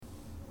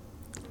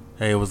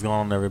Hey, what's going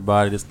on,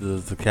 everybody? This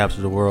is the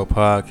Capture the World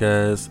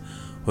podcast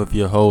with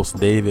your host,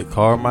 David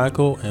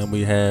Carmichael, and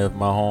we have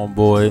my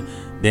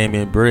homeboy,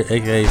 Damian Britt,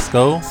 a.k.a.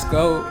 Sko.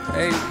 Sko,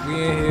 hey,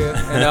 we in here.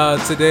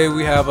 And today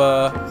we have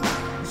a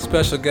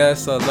special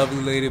guest, a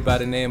lovely lady by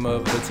the name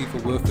of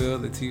Latifah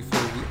Woodfield.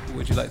 Latifah,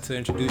 would you like to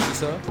introduce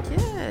yourself?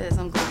 Yes,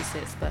 I'm glad you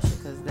said special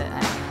because that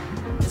I am.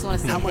 Just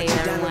want to say hey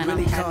everyone,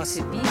 I'm happy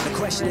to be here. The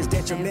question is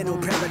detrimental,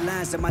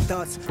 paralyzed in my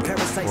thoughts,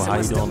 parasites. Well, how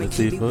you doing,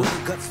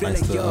 Latifah?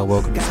 Nice to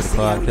welcome you to the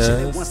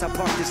podcast.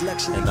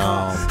 And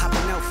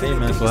hey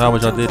man, so how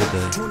was y'all day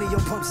today?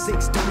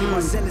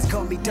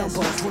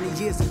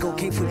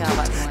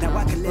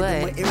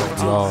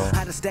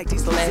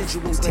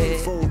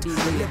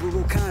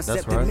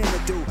 That's right.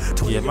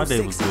 Yeah, my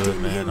day was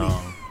good, man.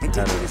 Had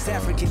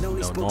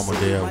a normal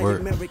day at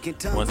work. Went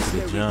to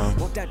the gym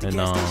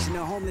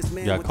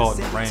and got caught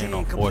in the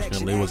rain.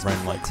 Unfortunately, it was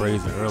raining like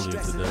crazy earlier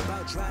today.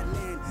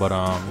 But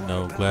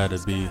glad to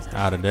be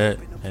out of that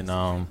and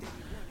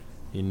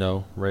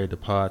ready to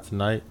pod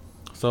tonight.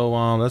 So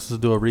let's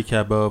just do a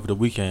recap of the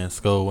weekend.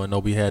 Sko, I know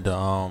we had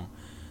the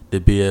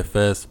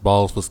BFS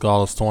Balls for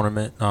Scholars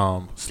tournament /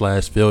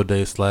 field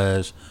day /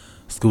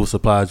 school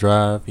supply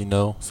drive.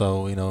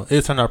 So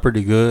it turned out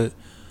pretty good.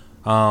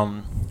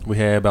 We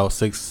had about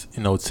 6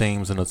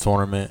 teams in the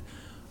tournament.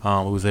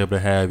 We was able to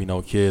have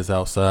kids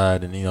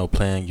outside and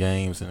playing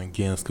games and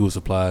getting school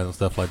supplies and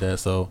stuff like that.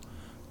 So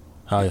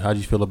how do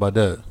you feel about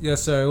that?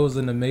 Yes, sir. It was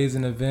an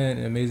amazing event,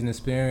 an amazing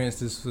experience.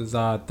 This was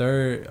our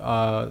third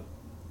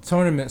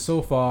tournament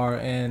so far,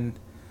 and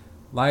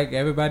like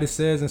everybody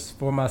says, and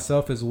for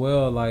myself as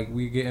well, like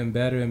we're getting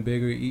better and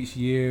bigger each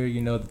year.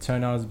 The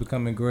turnout is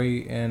becoming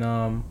great, and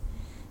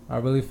I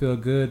really feel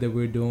good that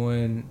we're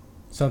doing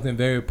something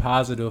very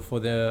positive for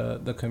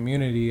the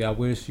community. I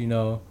wish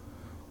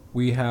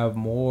we have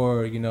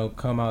more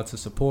come out to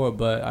support,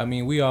 but I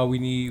mean we all we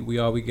need, we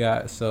all we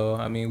got. So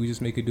I mean we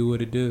just make it do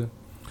what it do.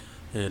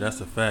 Yeah, that's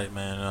a fact,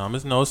 man.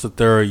 It's the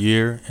third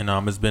year, and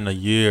it's been a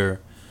year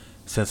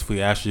since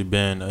we actually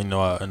been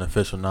an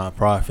official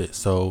nonprofit.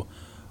 So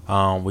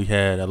we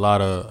had a lot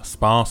of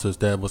sponsors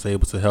that was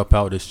able to help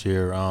out this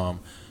year.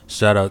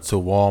 Shout out to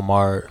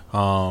Walmart,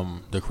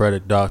 the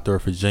Credit Doctor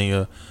of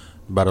Virginia,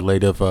 by the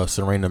lady of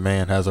Serena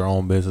Mann, has her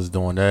own business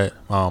doing that.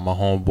 My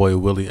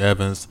homeboy Willie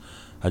Evans,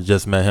 I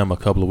just met him a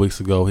couple of weeks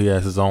ago. He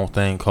has his own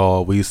thing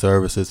called We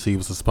Services. He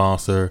was a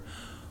sponsor.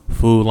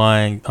 Food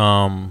Line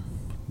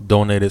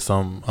donated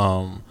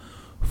some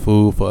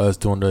food for us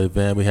during the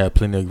event. We had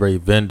plenty of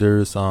great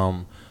vendors,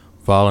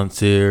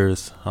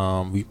 volunteers.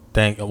 We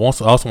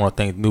also want to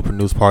thank Newport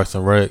News Parks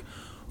and Rec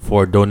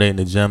for donating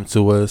the gym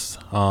to us.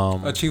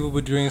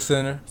 Achievable Dream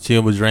Center.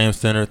 Achievable Dream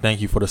Center.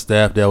 Thank you for the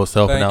staff that was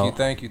helping out.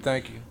 Thank you.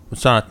 I'm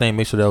trying to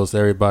make sure that was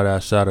everybody I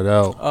shouted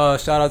out.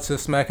 Shout out to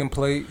Smacking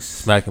Plates.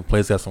 Smacking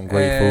Plates got some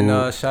great food.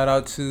 And shout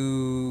out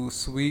to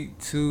Sweet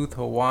Tooth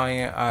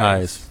Hawaiian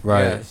Ice.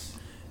 Right. Yes.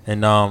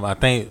 And I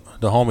think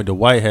the homie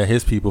Dwight had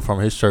his people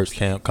from his church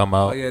camp come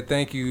out. Oh yeah,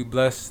 thank you.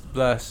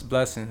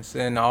 Blessings.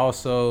 And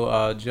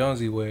also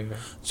Jonesy Ware.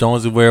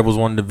 Jonesy Ware was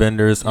one of the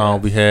vendors.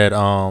 Yes. We had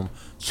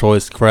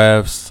Choice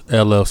Crafts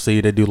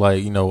LLC. They do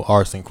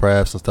arts and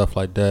crafts and stuff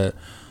like that.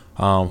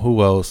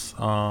 Who else?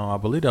 I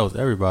believe that was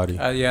everybody.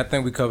 Yeah, I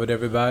think we covered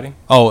everybody.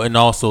 Oh, and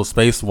also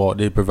Spacewalk.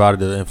 They provided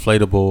the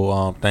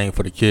inflatable thing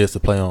for the kids to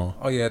play on.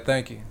 Oh yeah,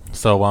 thank you.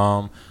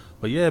 So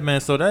but yeah, man.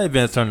 So that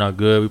event turned out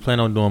good. We plan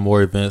on doing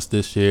more events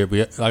this year.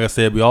 Like I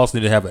said, we also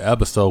need to have an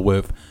episode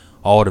with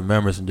all the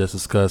members and just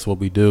discuss what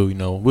we do.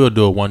 We'll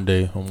do it one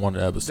day on one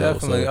episode.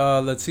 Definitely.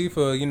 So.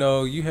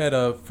 Latifah, you had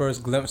a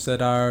first glimpse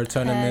at our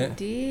tournament. I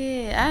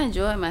did. I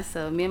enjoyed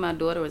myself. Me and my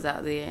daughter was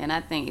out there, and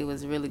I think it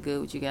was really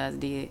good what you guys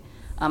did.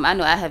 I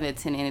know I haven't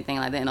attended anything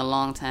like that in a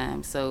long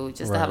time, so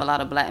just to have a lot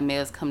of black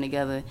males come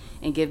together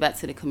and give back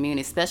to the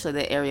community, especially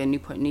the area of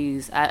Newport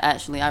News, I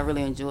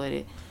really enjoyed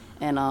it,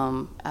 and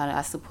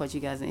I support you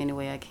guys in any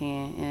way I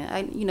can.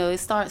 And it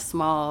starts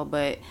small,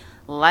 but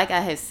like I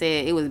had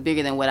said, it was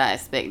bigger than what I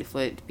expected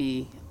for it to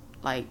be.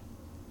 Like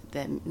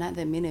that, not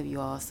that many of you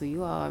all, so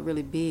you all are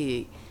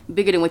really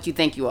bigger than what you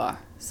think you are.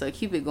 So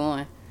keep it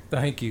going.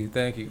 Thank you,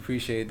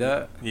 appreciate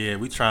that. Yeah,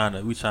 we trying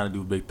to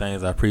do big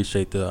things. I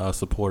appreciate the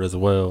support as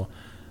well.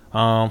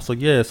 So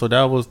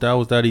that was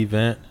that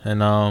event,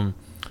 and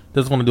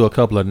just want to do a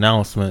couple of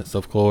announcements,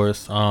 of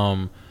course.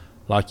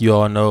 Like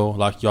y'all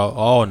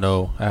all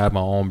know, I have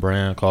my own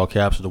brand called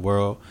Capture the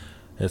World.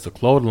 It's a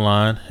clothing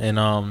line, and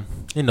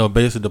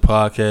basically the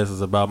podcast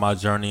is about my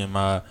journey in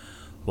my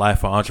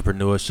life of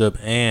entrepreneurship,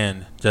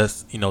 and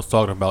just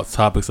talking about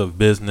topics of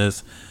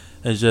business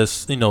and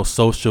just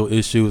social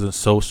issues and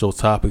social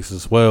topics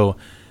as well.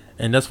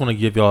 And just want to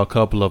give y'all a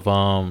couple of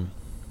rundowns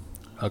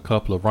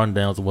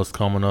of what's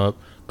coming up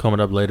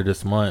later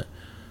this month.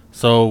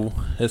 So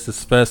it's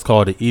this fest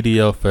called the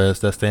EDL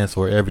Fest, that stands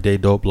for Everyday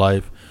Dope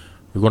Life.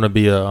 We're going to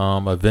be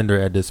a vendor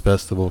at this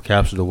festival,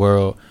 Capture the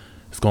World.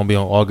 It's going to be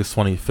on August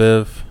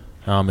 25th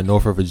in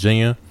Norfolk,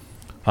 Virginia.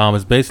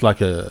 It's basically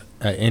like an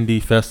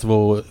indie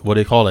festival, what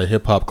they call a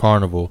hip-hop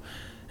carnival.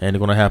 And they're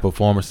going to have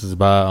performances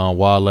by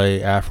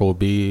Wale, Afro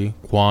B,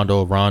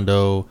 Quando,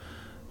 Rondo,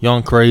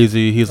 Young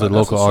Crazy. He's a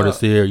local what's artist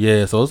up. here.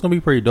 Yeah, so it's gonna be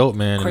pretty dope,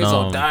 man. Crazy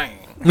And, dying.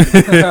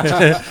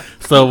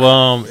 so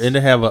and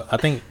they have I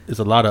think there's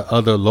a lot of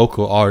other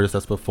local artists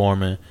that's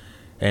performing,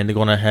 and they're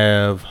gonna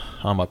have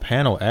a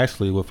panel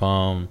actually with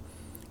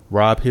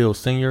Rob Hill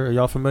Sr. Are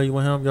y'all familiar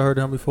with him? Y'all heard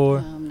of him before?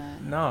 I'm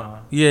not. Nah.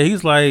 Yeah,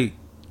 he's like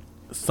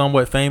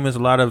somewhat famous. A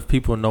lot of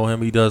people know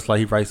him. He does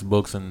he writes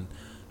books and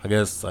I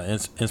guess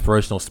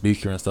inspirational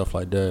speaker and stuff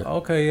like that.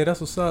 Okay, yeah, that's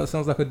what's up.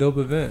 Sounds like a dope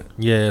event.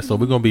 Yeah, so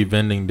we're gonna be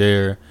vending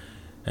there,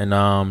 and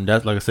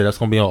that's like I said, that's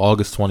gonna be on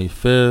August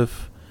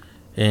 25th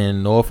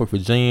in Norfolk,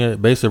 Virginia,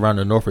 basically around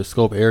the Norfolk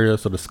Scope area.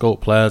 So the Scope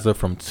Plaza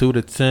from 2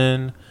 to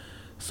 10.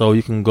 So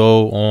you can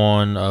go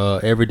on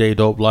Everyday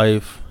Dope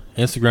Life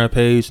Instagram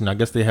page, and I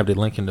guess they have the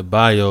link in the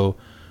bio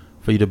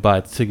for you to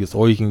buy tickets,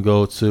 or you can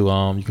go to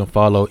you can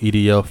follow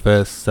EDL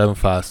Fest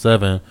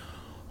 757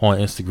 on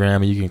Instagram,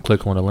 and you can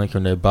click on the link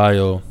in their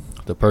bio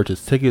to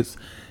purchase tickets.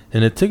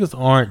 And the tickets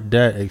aren't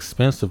that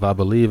expensive, I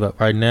believe.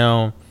 Right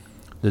now,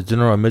 the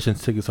general admission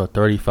tickets are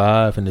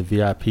 $35, and the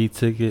VIP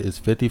ticket is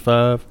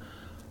 $55.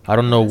 I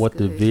don't know That's what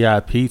good. the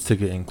VIP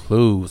ticket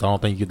includes. I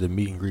don't think you get the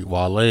meet and greet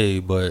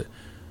Wale, but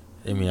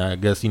I mean, I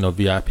guess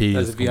VIP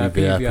That's is a gonna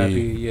VIP,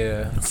 be VIP,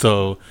 yeah.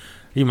 So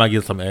you might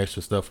get some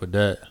extra stuff with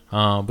that.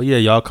 But yeah,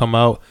 y'all come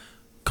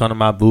to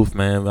my booth,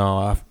 man.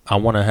 I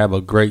want to have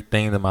a great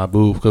thing in my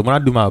booth, because when I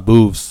do my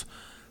booths,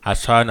 I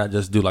try not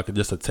just do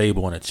just a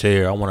table and a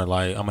chair. I want to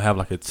I'm gonna have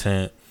a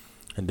tent,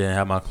 and then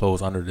have my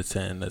clothes under the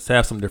tent. Let's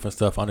have some different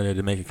stuff under there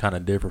to make it kind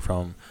of different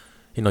from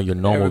your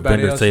normal Everybody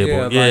vendor else,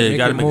 table. yeah, You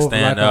gotta make it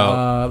stand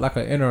out. like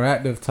an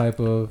interactive type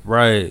of,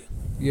 Right.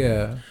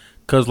 yeah.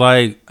 Cause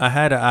I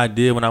had an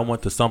idea when I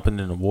went to something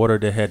in the water.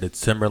 They had the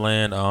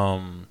Timberland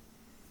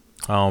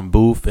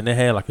booth, and they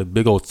had a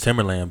big old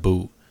Timberland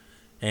booth.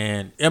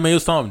 And I mean, it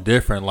was something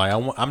different.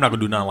 I'm not gonna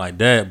do nothing like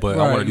that, but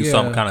I want to do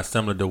something kind of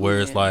similar to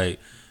where it's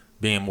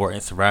being more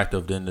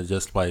interactive than to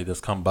just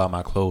come buy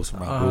my clothes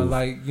from my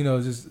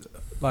booth. Just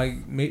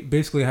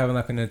basically having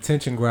an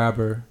attention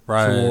grabber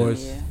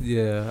towards.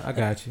 Yeah, I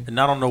got you. And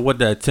I don't know what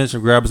that attention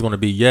grabber is gonna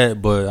be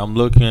yet, but I'm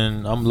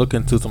looking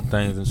to some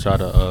things and try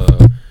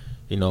to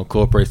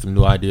incorporate some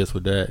new ideas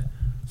with that.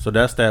 So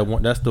that's the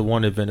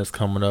one event that's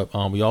coming up.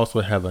 We also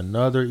have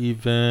another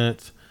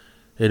event.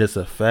 It is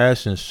a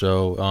fashion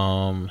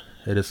show.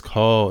 It is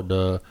called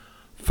the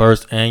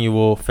First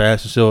Annual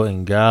Fashion Show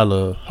and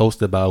Gala,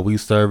 hosted by We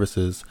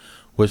Services,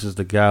 which is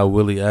the guy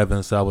Willie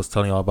Evans I was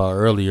telling y'all about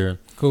earlier.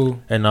 Cool.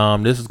 And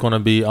this is I'm gonna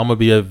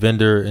be a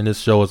vendor in this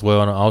show as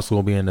well, and I'm also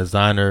gonna be a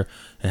designer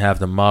and have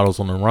the models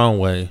on the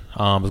runway.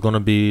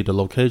 The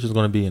location is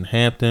gonna be in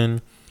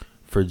Hampton,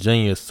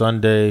 Virginia,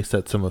 Sunday,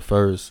 September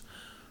 1st.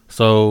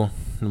 So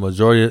the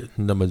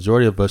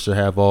majority of us should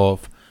have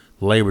off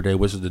Labor Day,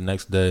 which is the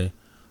next day.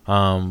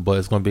 But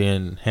it's going to be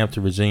in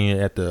Hampton, Virginia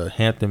at the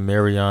Hampton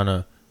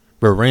Marina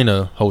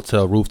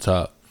Hotel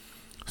rooftop.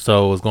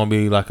 So it's going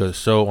to be a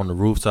show on the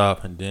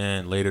rooftop, and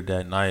then later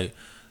that night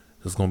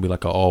it's going to be an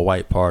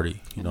all-white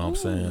party. You know what I'm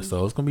saying?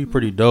 So it's going to be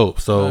pretty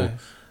dope. So Nice.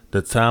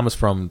 The time is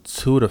from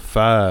 2 to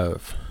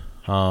 5.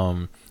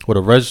 The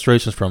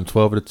registration's from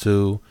 12 to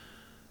 2.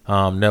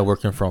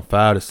 Networking from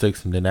 5 to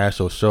 6, and then the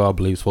actual show I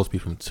believe is supposed to be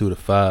from 2 to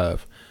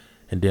 5,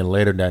 and then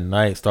later that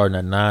night, starting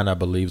at 9, I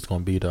believe it's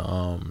going to be the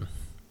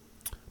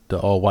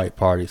all white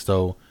party.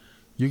 So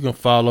you can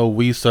follow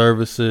We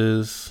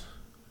Services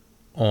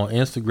on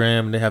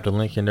Instagram. They have the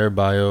link in their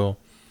bio,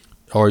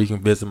 or you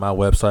can visit my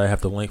website. I have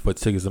the link for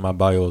tickets in my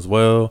bio as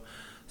well.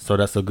 So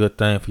that's a good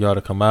thing for y'all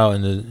to come out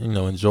and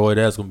enjoy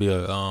that. It's going to be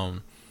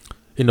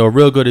a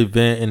real good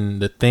event,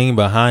 and the thing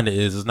behind it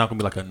is it's not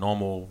gonna be a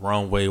normal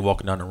runway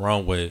walking down the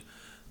runway.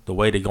 The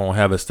way they're gonna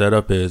have it set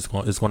up is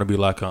it's gonna be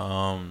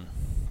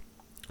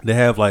they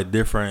have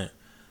different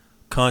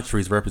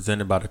countries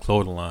represented by the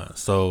clothing line.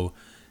 So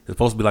it's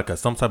supposed to be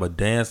some type of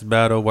dance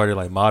battle where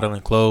they're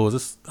modeling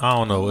clothes. I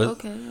don't know.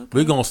 Okay.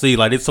 We're gonna see.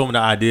 They told me the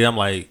idea. I'm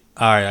all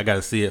right, I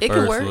gotta see it It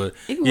first. can work.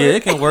 But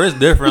It can work. It's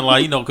different.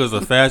 Because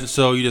a fashion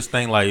show, you just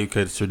think you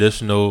could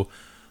traditional.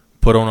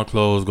 Put on the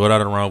clothes, go down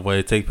the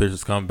runway, take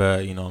pictures, come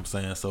back. You know what I'm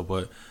saying? So,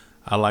 but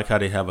I like how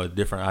they have a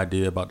different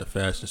idea about the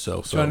fashion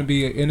show. So Trying to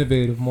be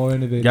more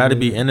innovative. Got to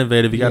be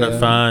innovative. You got to Yeah.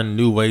 find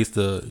new ways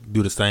to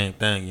do the same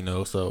thing.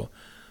 So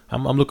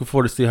I'm looking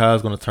forward to see how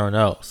it's going to turn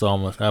out. So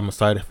I'm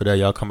excited for that.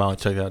 Y'all come out and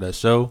check out that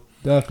show.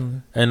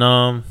 Definitely.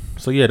 And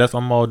so yeah,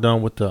 I'm all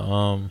done with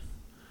the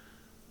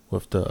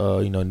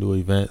new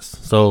events.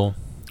 So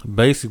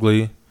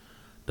basically,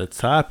 the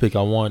topic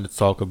I wanted to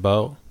talk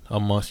about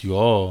amongst you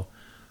all.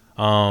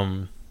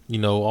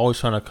 Always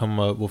trying to come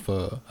up with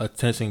a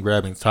attention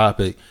grabbing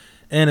topic,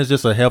 and it's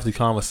just a healthy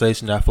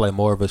conversation that I feel like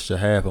more of us should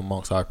have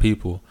amongst our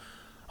people.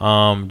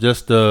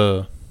 Just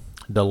the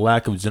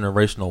lack of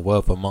generational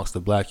wealth amongst the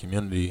black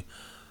community.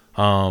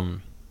 I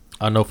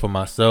know for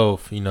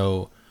myself,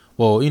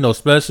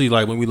 especially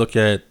when we look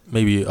at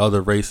maybe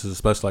other races,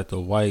 especially the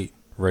white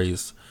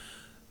race,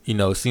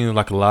 it seems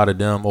like a lot of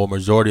them, or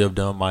majority of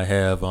them, might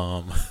have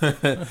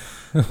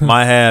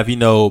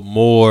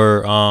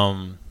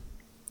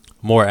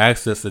more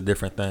access to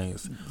different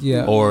things.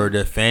 Yeah. Or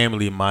their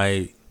family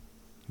might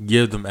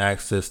give them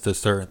access to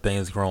certain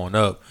things growing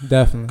up.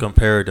 Definitely.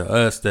 Compared to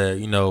us that,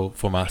 you know,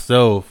 for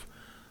myself,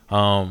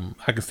 I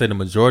can say the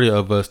majority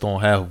of us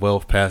don't have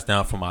wealth passed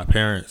down from my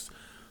parents.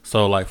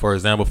 So, like, for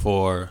example,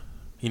 for,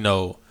 you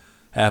know,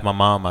 have my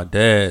mom, my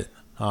dad,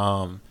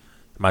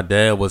 my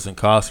dad was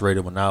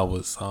incarcerated when I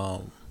was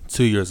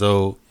 2 years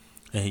old,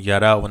 and he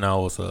got out when I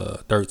was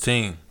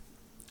 13.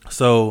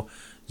 So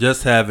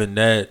just having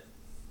that,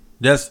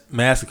 just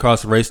mass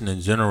incarceration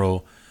in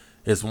general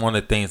is one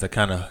of the things that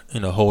kind of,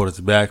 you know, hold us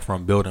back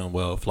from building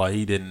wealth. Like,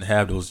 he didn't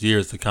have those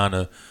years to kind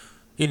of,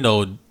 you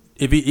know,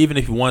 even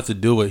if he wanted to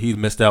do it, he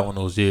missed out on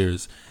those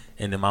years.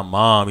 And then my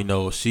mom, you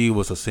know, she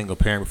was a single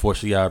parent before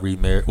she got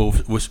remarried,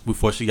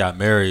 before she got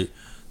married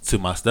to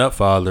my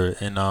stepfather.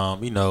 And,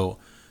 you know,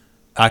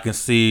 I can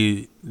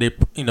see they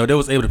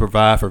was able to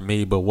provide for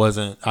me, but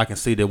I can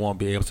see they won't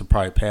be able to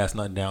probably pass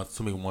nothing down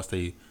to me once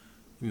they,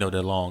 you know,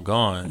 they're long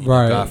gone.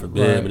 Right. God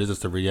forbid, right. But it's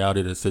just the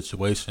reality of the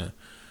situation.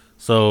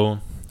 So,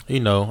 you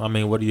know, I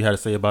mean, what do you have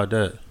to say about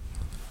that?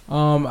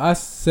 I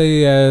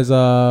say as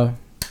I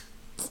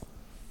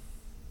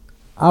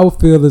would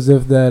feel as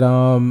if that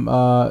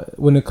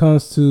when it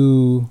comes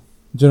to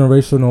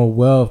generational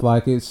wealth,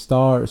 like, it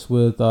starts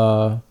with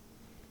how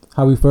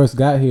we first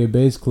got here,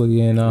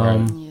 basically, and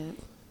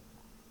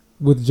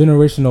with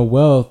generational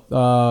wealth,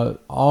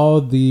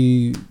 all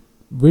the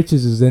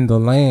riches is in the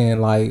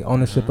land, like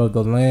ownership of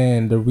the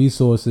land, the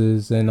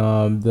resources, and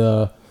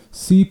the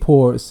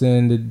seaports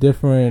and the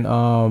different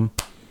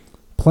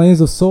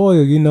plains of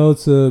soil, you know,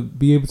 to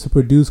be able to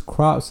produce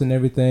crops and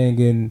everything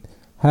and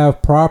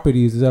have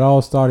properties. That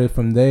all started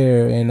from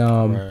there.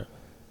 And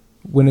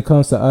when it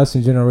comes to us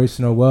and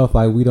generational wealth,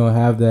 like, we don't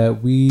have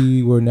that.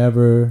 We've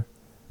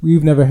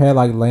never had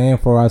like land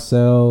for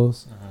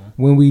ourselves.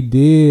 When we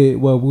did,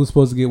 we were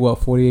supposed to get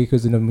 40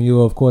 acres in a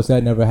mule. Of course,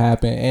 that never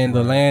happened. And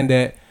the land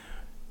that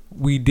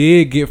we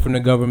did get from the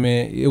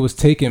government, it was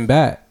taken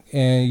back.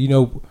 And, you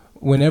know,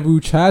 whenever we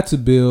try to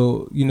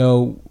build, you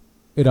know,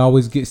 it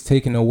always gets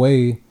taken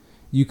away.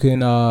 You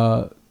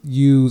can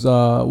use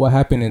what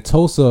happened in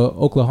Tulsa,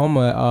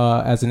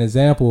 Oklahoma, as an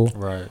example.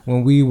 Right.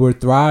 When we were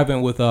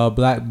thriving with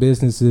black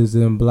businesses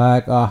and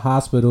black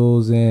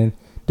hospitals and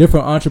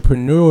different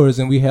entrepreneurs,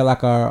 and we had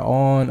like our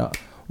own,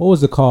 what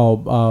was it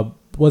called?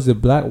 Was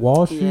it Black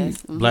Wall Street?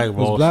 Yes. Black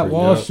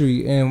Wall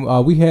Street.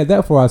 And we had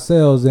that for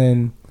ourselves.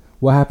 And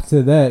what happened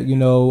to that? You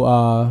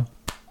know,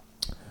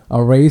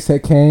 a race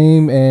that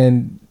came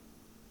and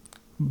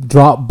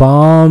dropped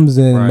bombs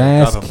and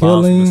mass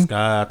killing.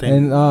 I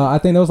think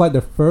that was like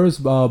the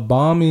first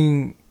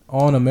bombing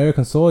on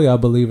American soil, I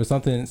believe, or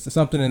something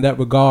in that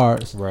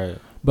regards. Right.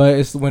 But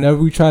it's whenever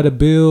we try to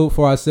build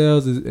for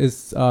ourselves,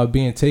 it's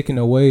being taken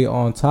away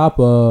on top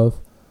of,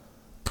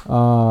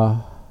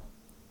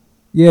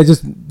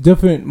 just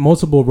different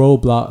multiple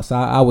roadblocks.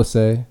 I would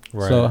say.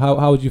 Right. So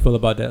how would you feel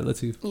about that,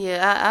 Latif?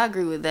 Yeah, I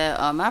agree with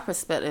that. My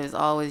perspective is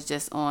always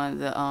just on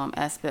the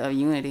aspect of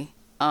unity.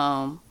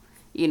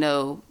 You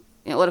know,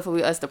 in order for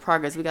us to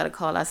progress, we got to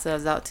call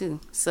ourselves out too.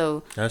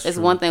 So it's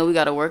one thing we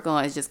got to work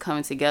on is just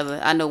coming together.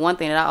 I know one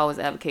thing that I always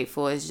advocate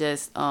for is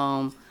just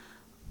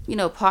you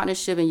know,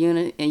 partnership and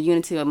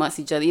unity amongst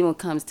each other, even when it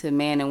comes to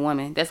man and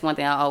woman. That's one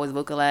thing I always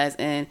vocalize.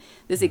 And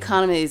this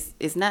economy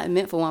is not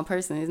meant for one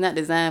person. It's not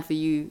designed for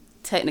you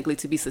technically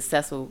to be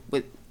successful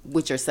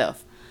with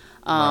yourself.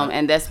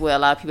 And that's where a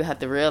lot of people have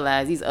to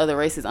realize. These other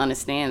races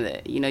understand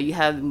that. You know, you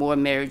have more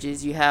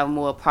marriages, you have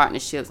more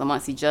partnerships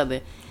amongst each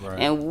other,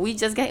 and we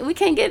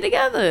can't get it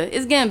together.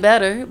 It's getting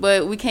better,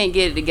 but we can't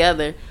get it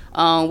together.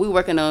 We're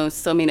working on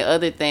so many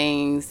other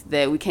things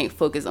that we can't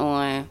focus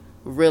on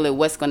really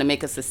what's going to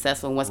make us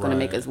successful and what's going to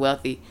make us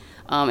wealthy.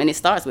 And it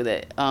starts with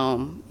it.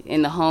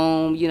 In the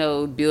home, you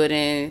know,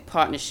 building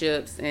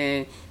partnerships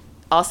and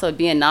also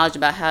being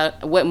knowledgeable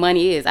about what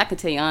money is. I can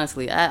tell you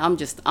honestly,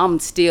 I'm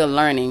still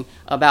learning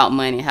about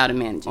money and how to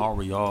manage it. Are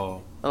we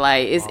all?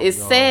 Like, it's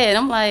sad.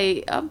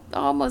 I'm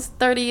almost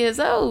 30 years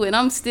old and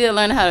I'm still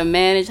learning how to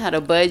manage, how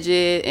to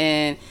budget,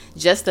 and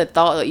just the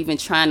thought of even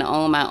trying to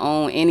own my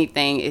own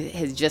anything, it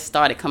has just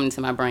started coming to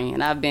my brain.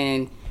 And I've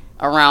been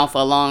around for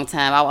a long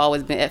time. I've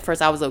always been, at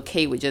first I was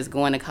okay with just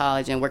going to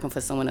college and working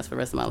for someone else for the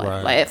rest of my life.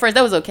 Right. Like, at first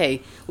that was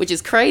okay, which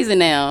is crazy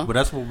now. But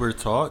that's what we're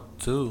taught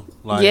too.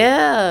 Like,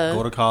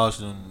 go to college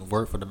and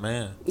work for the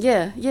man.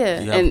 Yeah.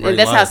 And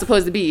that's how it's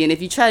supposed to be. And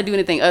if you try to do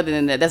anything other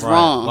than that, that's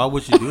wrong. Why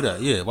would you do that?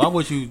 Yeah. Why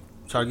would you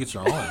try to get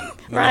your own?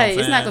 You right.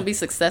 It's not going to be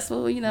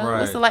successful, you know. Right.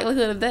 What's the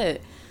likelihood of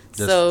that?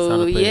 Just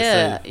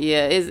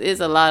it's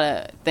a lot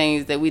of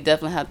things that we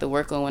definitely have to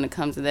work on when it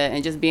comes to that,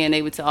 and just being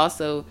able to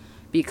also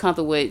be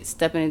comfortable with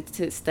stepping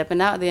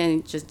out there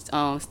and just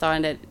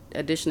starting that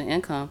additional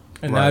income.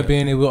 And not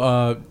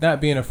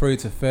being afraid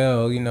to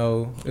fail, you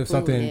know, if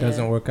something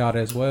doesn't work out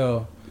as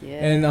well.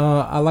 Yeah. And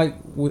I like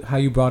how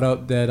you brought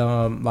up that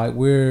like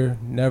we're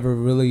never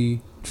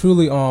really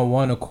truly on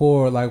one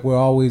accord. Like, we're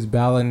always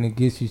battling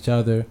against each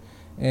other,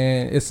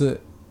 and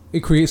it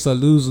creates a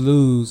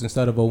lose-lose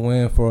instead of a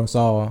win for us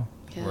all.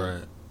 Yeah.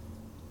 Right.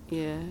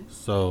 Yeah.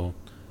 So,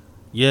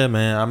 yeah,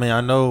 man. I mean,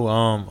 I know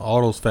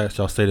all those facts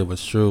y'all stated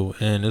was true,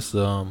 and it's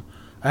I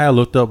I had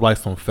looked up like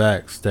some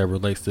facts that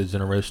relates to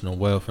generational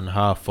wealth and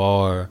how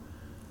far,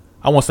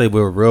 I won't say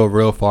we're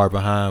real far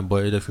behind,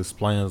 but it just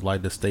explains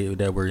like the state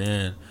that we're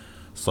in.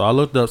 So I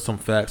looked up some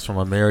facts from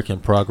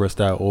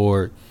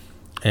AmericanProgress.org,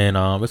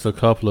 and it's a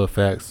couple of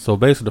facts. So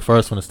basically, the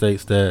first one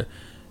states that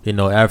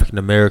African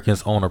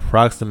Americans own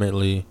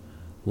approximately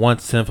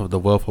 1/10 of the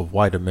wealth of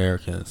white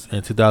Americans.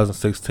 In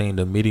 2016,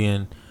 the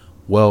median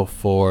wealth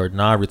for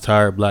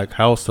non-retired black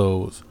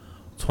households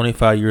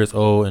 25 years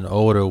old and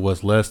older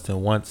was less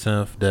than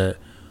 1/10 that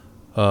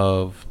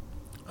of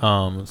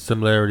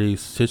similarly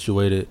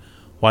situated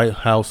white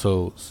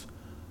households.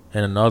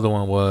 And another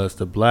one was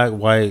the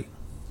black-white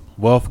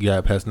wealth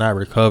gap has not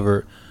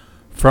recovered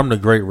from the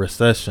Great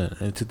Recession.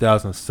 In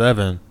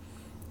 2007,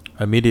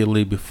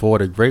 immediately before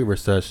the Great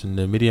Recession,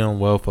 the median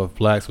wealth of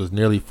blacks was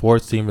nearly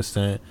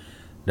 14%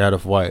 that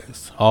of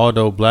whites.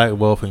 Although black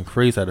wealth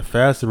increased at a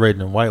faster rate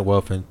than white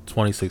wealth in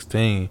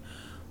 2016,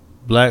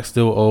 blacks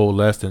still owe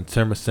less than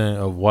 10%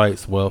 of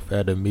whites' wealth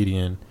at the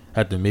median.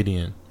 There's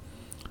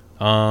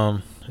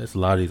a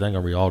lot of these. I ain't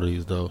gonna read all of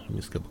these though. Let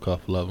me skip a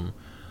couple of them.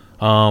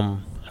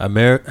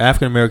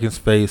 African Americans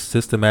face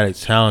systematic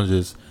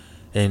challenges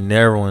in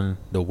narrowing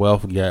the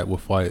wealth gap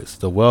with whites.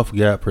 The wealth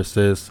gap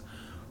persists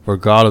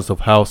regardless of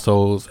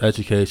households,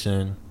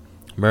 education,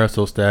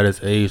 marital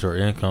status, age, or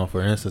income.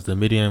 For instance, the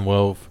median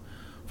wealth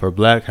for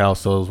black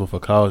households with a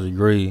college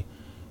degree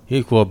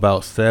equal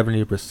about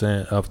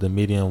 70% of the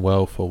median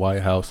wealth for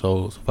white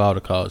households without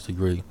a college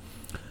degree.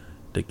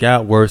 The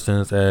gap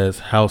worsens as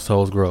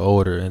households grow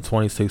older. In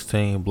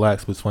 2016,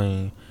 blacks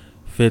between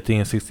 50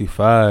 and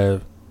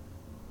 65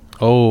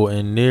 old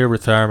and near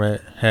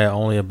retirement had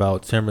only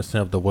about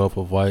 10% of the wealth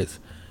of whites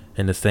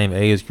in the same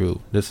age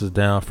group. This is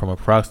down from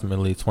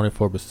approximately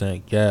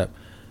 24% gap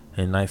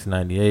in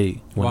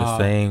 1998 when Wow.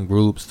 the same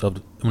groups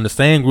of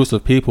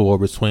people were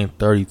between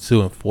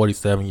 32 and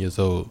 47 years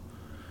old.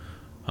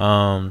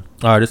 All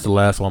right, this is the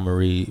last one I'm gonna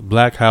read.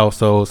 Black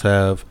households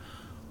have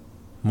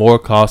more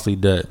costly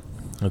debt.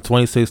 In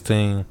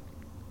 2016,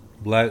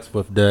 blacks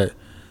with debt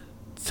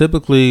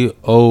typically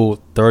owe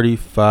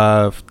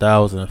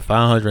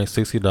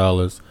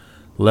 $35,560,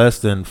 less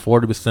than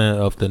 40%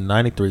 of the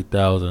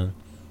 $93,000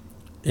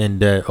 in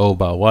debt owed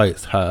by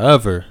whites.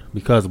 However,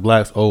 because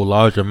blacks owe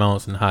large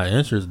amounts in high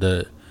interest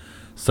debt,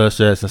 such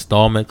as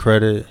installment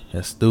credit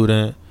and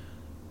student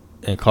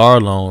and car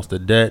loans, the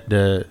debt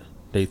that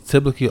they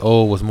typically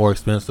owe was more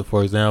expensive.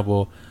 For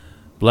example,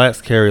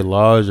 blacks carry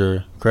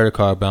larger credit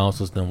card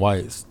balances than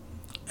whites.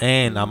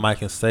 And I might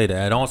can say to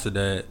add on to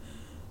that,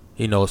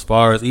 as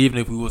far as even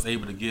if we was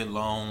able to get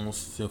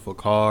loans for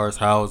cars,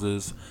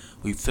 houses,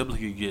 we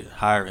typically get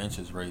higher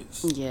interest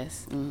rates.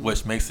 Yes. Mm-hmm.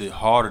 Which makes it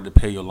harder to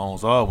pay your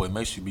loans off, which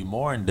makes you be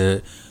more in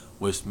debt,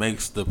 which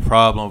makes the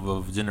problem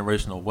of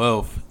generational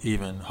wealth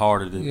even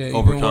harder to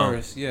overcome. Even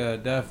worse. Yeah,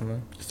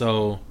 definitely.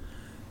 So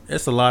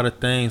it's a lot of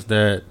things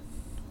that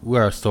we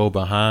are so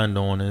behind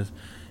on this,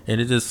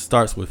 and it just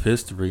starts with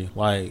history.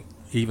 Like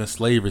even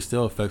slavery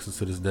still affects us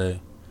to this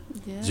day.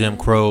 Yeah. Jim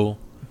Crow,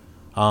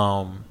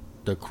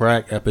 the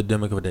crack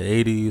epidemic of the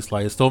 80s.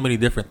 Like, so many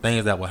different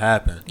things that will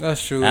happen.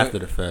 That's true. After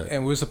the fact.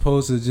 And we're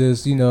supposed to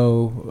just,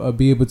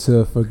 be able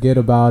to forget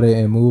about it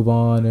and move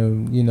on.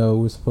 And,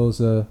 we're supposed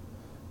to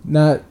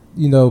not,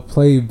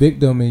 play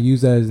victim and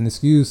use that as an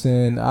excuse.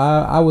 And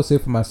I would say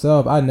for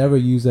myself, I never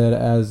use that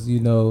as,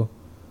 to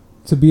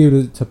be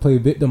able to play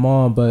victim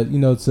on. But,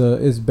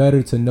 it's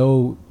better to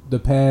know the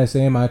past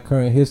and my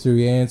current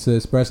history and to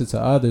express it to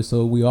others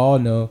so we all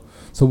know.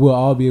 So we'll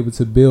all be able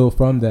to build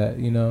from that,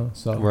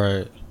 So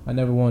Right. I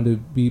never wanted to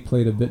be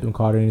played a victim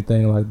card or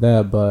anything like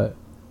that, but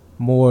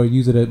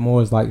use it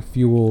more as like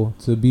fuel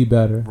to be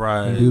better,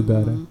 right, and do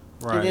better.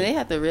 Mm-hmm. Right. And then they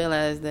have to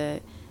realize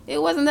that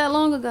it wasn't that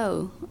long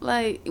ago.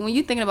 Like when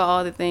you're thinking about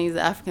all the things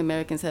that African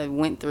Americans have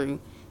went through,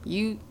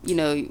 we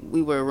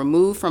were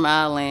removed from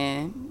our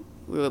land,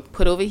 we were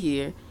put over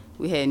here,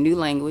 we had new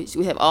language,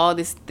 we have all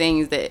these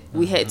things that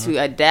we had to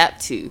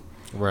adapt to,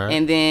 right?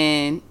 And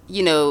then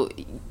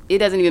it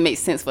doesn't even make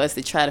sense for us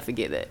to try to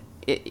forget that.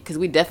 Because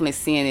we definitely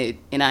seeing it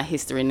in our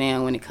history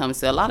now when it comes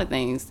to a lot of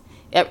things.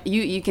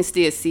 You can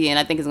still see, and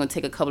I think it's going to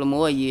take a couple of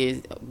more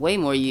years, way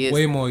more years.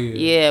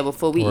 Yeah,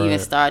 before we even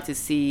start to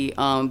see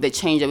the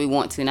change that we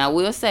want to. And I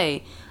will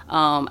say,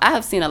 I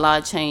have seen a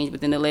lot of change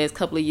within the last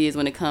couple of years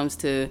when it comes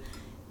to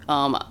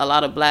a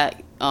lot of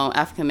black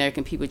African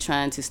American people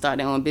trying to start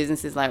their own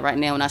businesses. Like right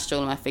now when I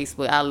stroll on my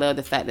Facebook, I love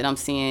the fact that I'm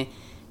seeing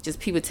just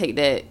people take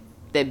that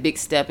big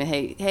step and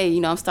hey,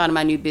 I'm starting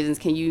my new business.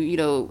 Can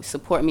you,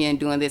 support me in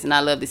doing this? And I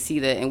love to see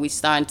that. And we're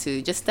starting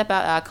to just step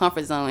out our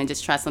comfort zone and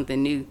just try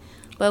something new.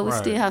 But we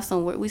still have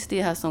some work. We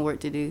still have some work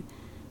to do.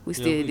 We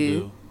still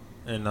do.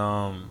 And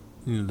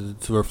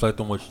to reflect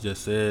on what you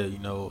just said,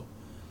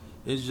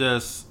 it's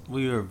just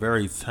we are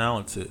very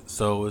talented.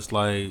 So it's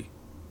like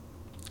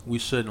we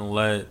shouldn't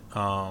let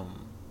our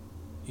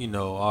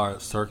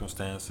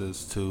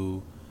circumstances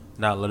to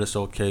not let us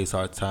showcase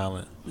our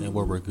talent and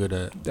what we're good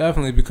at.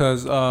 Definitely,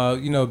 because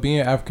being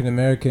African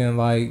American,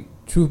 like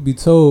truth be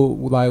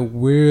told, like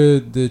we're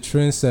the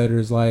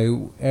trendsetters. Like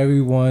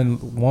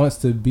everyone wants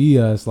to be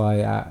us.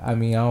 Like I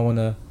mean, I don't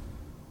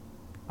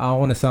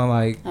want to sound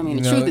like. I mean,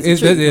 you the know, truth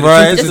is the truth.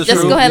 Right,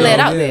 Just go ahead and lay it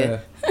out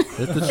there.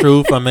 It's the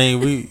truth. I mean,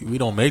 we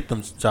don't make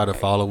them try to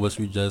follow us.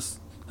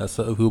 That's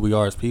who we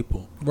are as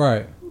people.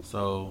 Right.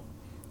 So,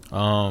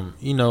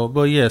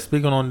 but yeah,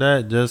 speaking on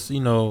that, just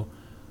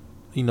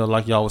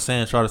like y'all was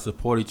saying, try to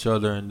support each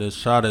other and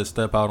just try to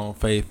step out on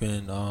faith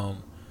and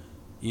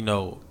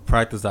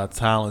practice our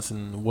talents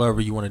and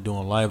whatever you want to do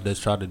in life.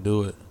 Just try to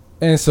do it.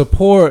 And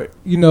support,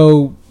 you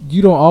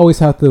don't always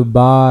have to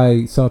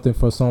buy something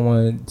for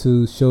someone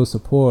to show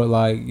support.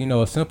 Like,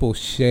 a simple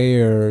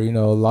share,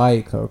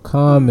 like or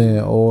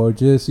comment or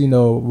just,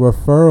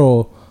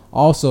 referral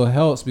also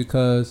helps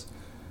because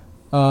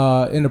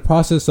in the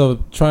process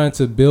of trying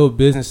to build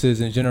businesses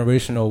and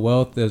generational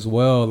wealth as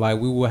well, like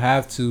we will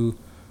have to,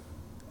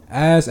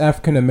 as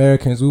African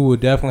Americans, we will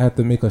definitely have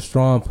to make a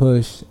strong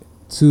push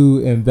to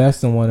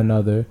invest in one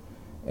another.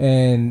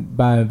 And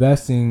by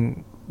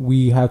investing,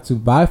 we have to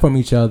buy from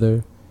each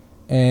other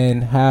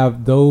and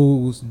have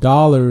those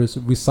dollars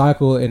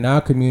recycled in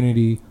our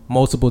community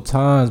multiple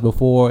times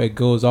before it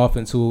goes off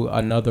into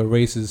another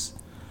race's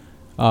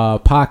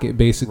pocket,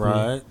 basically.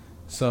 Right.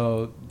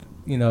 So,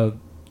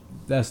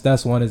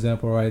 that's one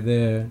example right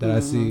there that I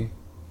see.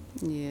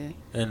 Yeah.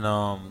 And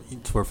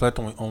to reflect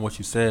on what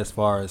you said as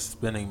far as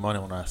spending money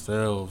on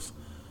ourselves,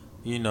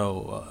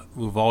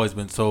 we've always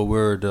been told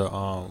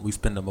we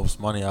spend the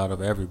most money out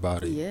of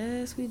everybody.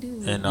 Yes, we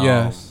do. And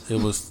yes.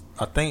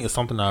 I think it's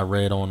something I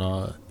read on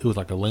it was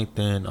like a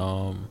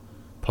LinkedIn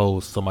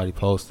post somebody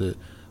posted.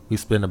 We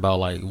spend about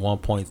like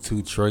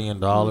 $1.2 trillion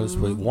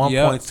with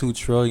 $1.2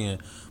 trillion,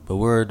 but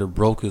we're the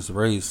brokest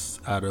race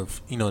out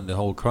of in the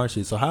whole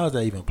country. So how is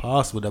that even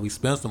possible that we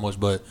spend so much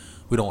but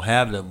we don't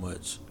have that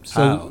much?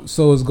 So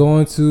it's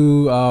going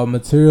to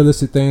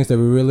materialistic things that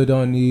we really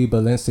don't need,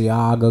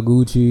 Balenciaga,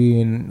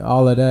 Gucci, and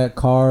all of that.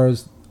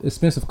 Cars,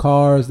 expensive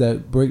cars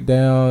that break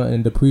down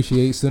and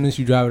depreciate as soon as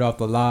you drive it off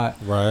the lot.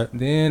 Right.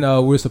 Then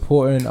we're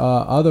supporting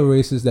other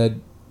races that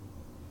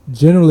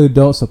generally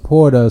don't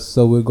support us.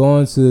 So we're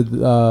going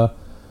to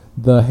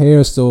the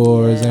hair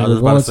stores, and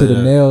we're going to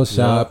the nail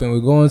shop, and we're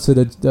going to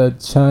the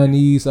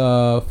Chinese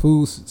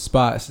food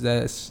spots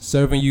that's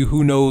serving you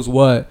who knows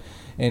what.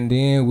 And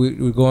then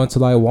we're going to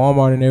like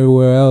Walmart and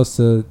everywhere else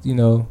to,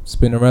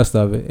 spend the rest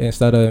of it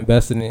instead of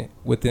investing it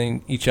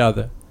within each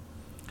other.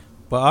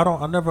 But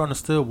I never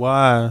understood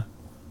why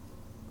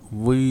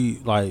we,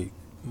 like,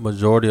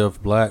 majority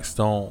of blacks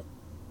don't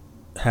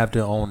have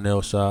their own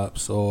nail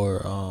shops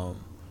or,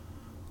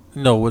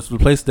 with the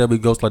places that we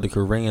go, like the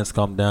Koreans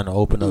come down and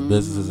open up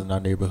businesses in our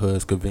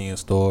neighborhoods,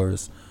 convenience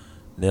stores,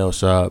 nail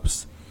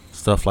shops,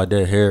 stuff like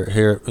that,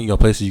 hair,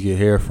 places you get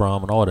hair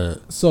from and all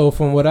that. So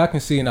from what I can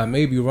see, and I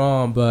may be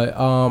wrong, but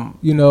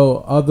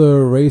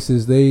other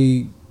races,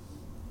 they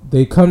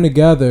come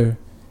together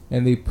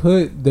and they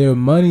put their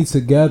money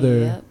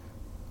together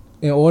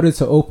in order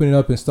to open it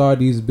up and start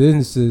these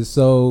businesses.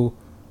 So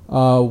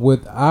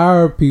with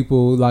our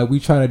people, like we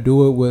trying to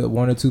do it with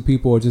one or two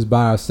people or just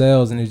by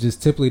ourselves, and it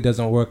just typically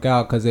doesn't work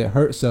out because it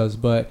hurts us.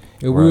 But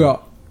if we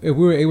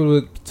were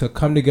able to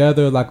come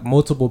together like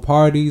multiple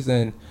parties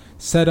and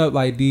set up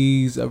like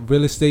these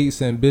real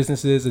estates and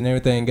businesses and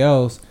everything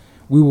else,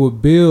 we will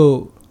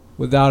build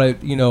without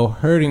it,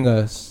 hurting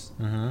us,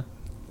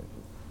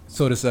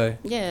 so to say.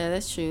 Yeah,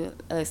 that's true.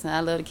 Listen,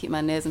 I love to keep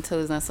my nails and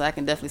toes done, so I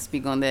can definitely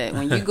speak on that.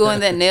 When you go in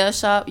that nail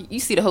shop, you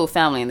see the whole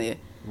family in there.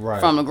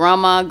 Right. From the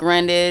grandma,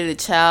 granddaddy, the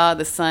child,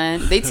 the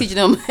son. They teach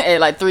them at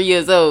like 3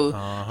 years old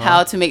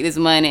how to make this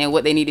money and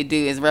what they need to do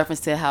is reference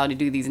to how to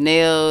do these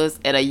nails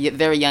at a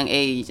very young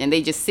age. And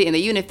they just sit in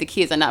there, even if the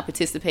kids are not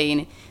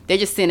participating, they're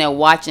just sitting there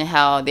watching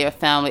how their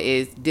family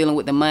is dealing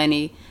with the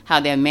money,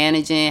 how they're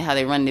managing, how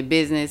they run the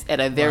business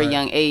at a very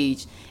young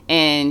age.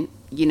 And,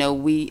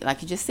 we,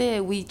 like you just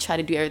said, we try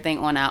to do everything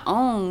on our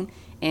own.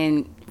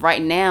 And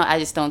right now, I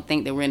just don't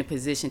think that we're in a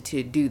position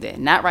to do that.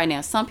 Not right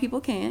now. Some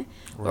people can.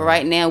 But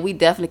right now, we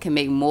definitely can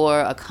make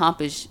more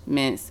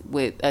accomplishments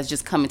with us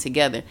just coming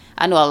together.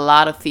 I know a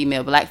lot of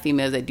black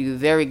females that do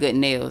very good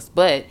nails.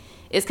 But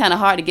it's kind of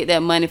hard to get that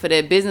money for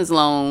that business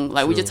loan.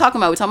 Like we're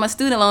talking about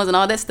student loans and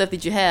all that stuff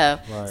that you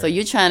have. Right. So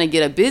you're trying to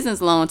get a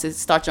business loan to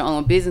start your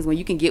own business when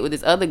you can get with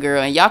this other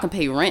girl. And y'all can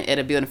pay rent at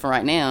a building for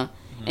right now.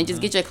 And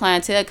just get your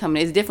clientele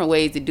coming. There's different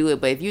ways to do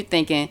it, but if you're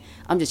thinking,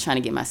 I'm just trying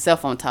to get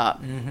myself on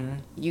top,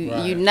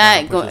 you're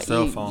not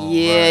going.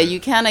 You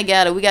kind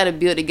of we gotta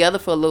build together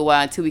for a little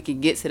while until we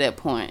can get to that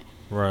point.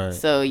 Right.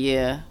 So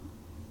yeah.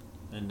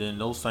 And then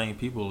those same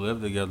people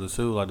live together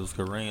too, like those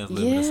Koreans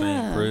live in the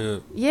same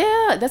crib.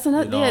 Yeah, that's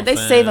another. They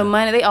saving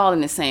money. They all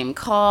in the same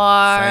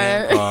car.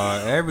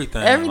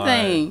 Everything.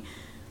 Everything. Like,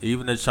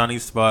 even the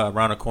Chinese spot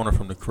around the corner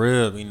from the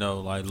crib,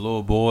 like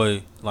little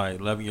boy, like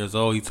 11 years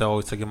old, he's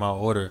always taking my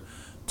order.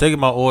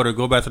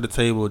 Go back to the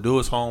table, do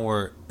his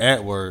homework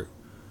at work,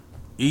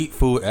 eat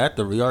food at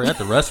the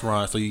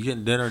restaurant. So you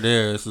getting dinner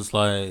there. It's just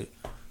like,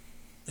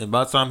 and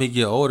by the time he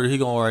get older, he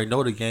gonna already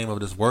know the game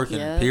of this working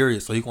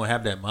period. So he gonna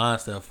have that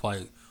mindset of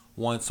like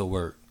wanting to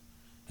work.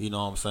 You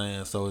know what I'm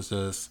saying? So it's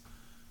just,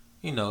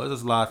 it's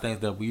just a lot of things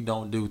that we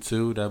don't do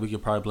too that we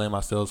could probably blame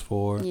ourselves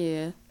for.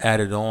 Yeah.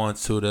 Added on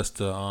to that's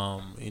the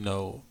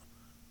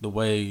the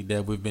way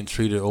that we've been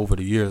treated over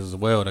the years as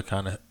well that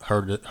kind of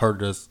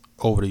hurt us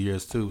over the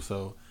years too.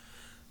 So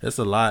it's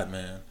a lot,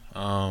 man.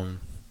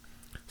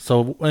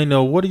 So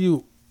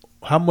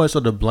how much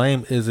of the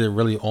blame is it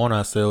really on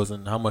ourselves,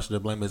 and how much of the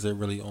blame is it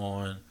really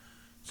on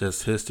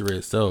just history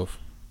itself?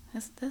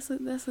 That's a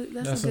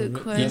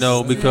good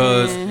question.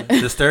 Because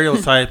the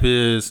stereotype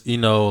is,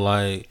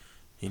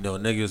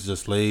 niggas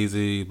just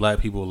lazy, black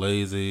people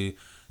lazy,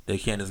 they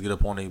can't just get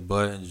up on their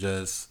butt and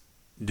just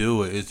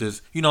do it. It's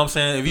just, you know what I'm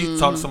saying? If you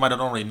talk to somebody that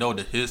don't really know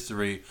the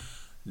history,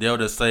 they'll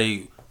just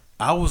say,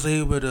 I was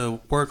able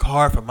to work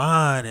hard for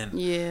mine and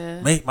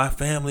make my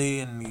family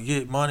and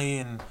get money,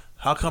 and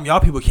how come y'all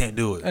people can't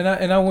do it? And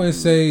I wouldn't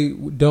say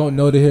don't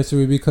know the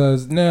history,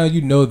 because now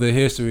you know the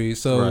history.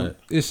 So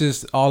It's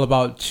just all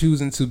about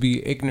choosing to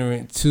be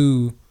ignorant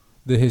to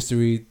the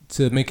history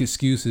to make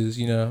excuses,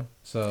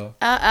 So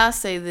I'll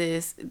say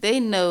this. They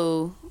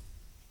know,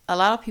 a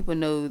lot of people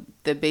know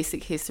the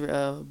basic history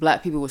of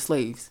black people were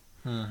slaves.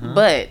 Mm-hmm.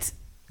 But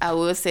I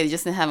will say,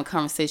 just in having a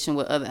conversation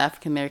with other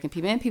African American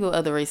people and people of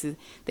other races,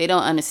 they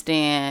don't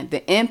understand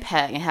the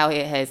impact and how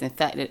it has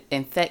impacted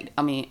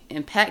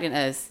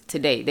us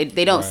today.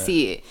 They don't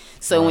see it.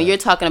 So when you're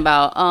talking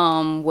about,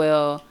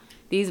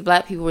 these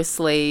black people were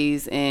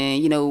slaves,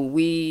 and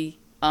we,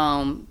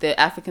 the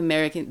African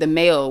American, the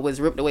male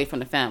was ripped away from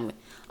the family.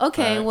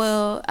 Okay,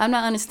 well, I'm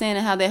not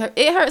understanding how that hurt.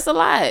 It hurts a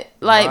lot.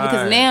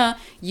 Because now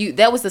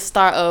that was the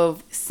start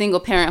of single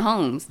parent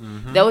homes.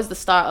 Mm-hmm. That was the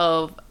start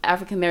of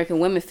African American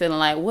women feeling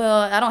like,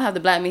 well, I don't have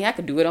the black man, I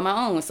could do it on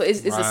my own. So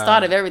it's the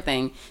start of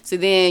everything. So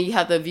then you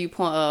have the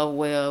viewpoint of,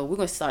 well, we're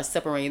going to start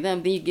separating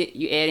them. Then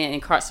you add in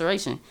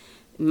incarceration.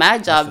 My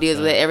job deals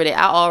with it every day.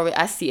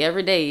 I see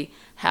every day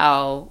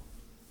how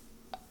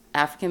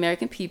African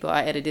American people are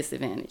at a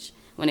disadvantage.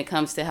 When it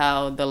comes to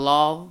how the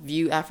law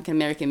view African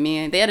American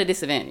men, they're at a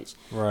disadvantage.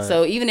 Right.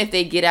 So even if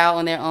they get out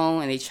on their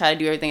own and they try to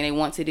do everything they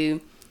want to do,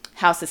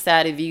 how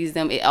society views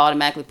them, it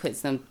automatically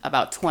puts them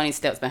about 20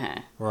 steps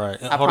behind.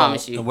 Right. I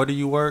promise you. And where do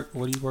you work?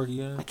 Where do you work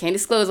again? I can't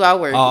disclose where I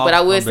work, but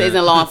I will say it's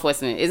in law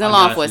enforcement. It's in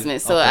law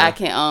enforcement. So I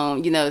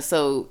can,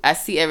 so I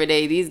see every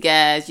day these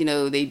guys,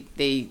 they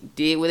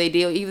did what they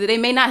did. Either they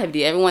may not have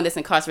did. Everyone that's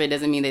incarcerated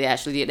doesn't mean that they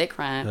actually did their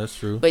crime. That's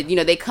true. But,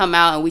 they come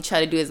out and we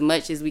try to do as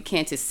much as we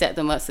can to set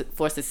them up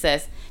for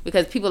success.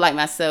 Because people like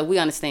myself, we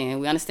understand.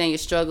 We understand your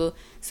struggle.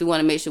 So we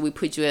want to make sure we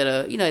put you at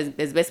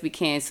as best we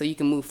can so you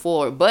can move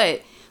forward.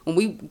 But when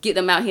we get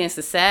them out here in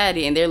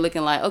society and they're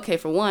looking like, okay,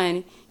 for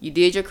one, you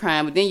did your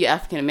crime, but then you're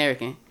African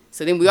American.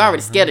 So then we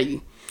already scared of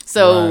you.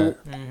 So,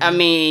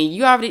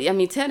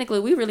 technically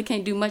we really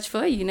can't do much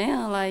for you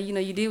now. Like,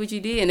 you did what you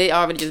did, and they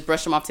already just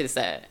brush them off to the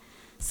side.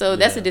 So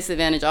that's a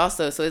disadvantage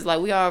also. So it's like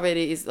we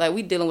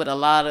dealing with a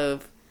lot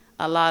of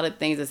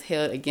things that's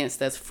held against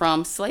us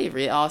from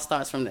slavery. It all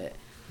starts from that.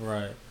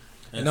 Right.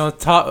 And on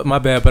top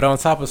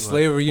of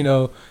slavery,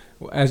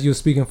 as you're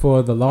speaking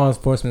for the law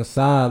enforcement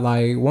side,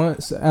 like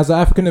once as an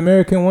African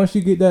American, once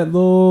you get that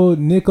little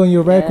nick on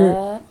your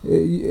record,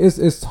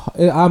 it's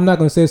I'm not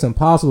gonna say it's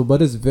impossible,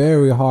 but it's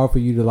very hard for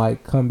you to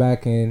like come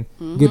back and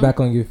get back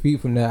on your feet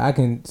from that. I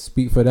can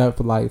speak for that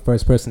for like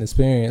first person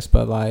experience,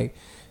 but like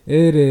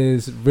it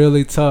is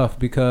really tough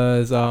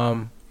because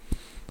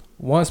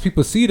once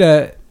people see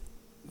that,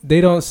 they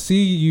don't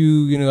see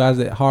you, as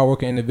a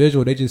hardworking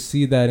individual. They just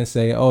see that and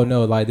say, oh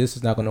no, like this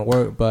is not gonna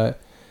work.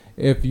 But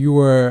if you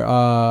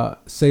were,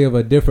 say, of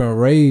a different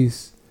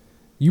race,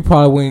 you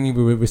probably wouldn't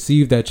even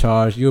receive that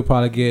charge. You'll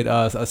probably get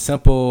a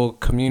simple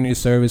community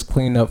service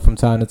cleanup from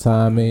time to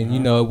time, and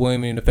it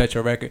wouldn't even affect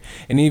your record.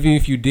 And even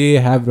if you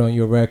did have it on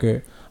your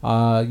record,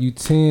 it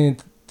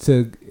tends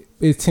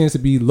to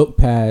be looked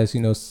past.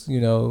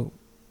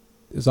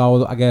 It's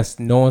always, I guess,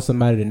 knowing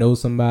somebody to know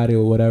somebody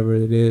or whatever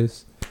it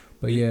is.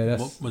 But yeah,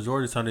 that's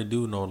majority of the time they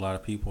do know a lot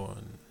of people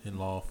in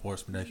law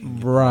enforcement that can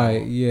get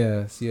right.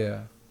 Yes,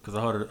 yeah. Because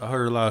I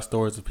heard a lot of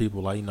stories of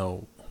people like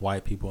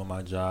white people in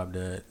my job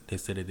that they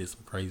said they did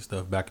some crazy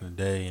stuff back in the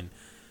day, and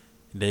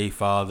their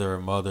father or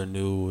mother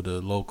knew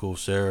the local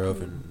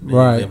sheriff, and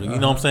right. You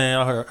know what I'm saying?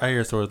 I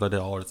hear stories like that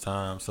all the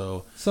time.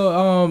 So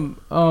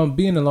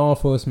being in law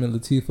enforcement,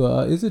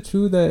 Latifah, is it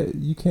true that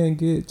you can't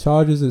get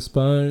charges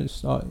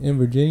expunged in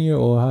Virginia,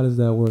 or how does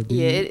that work?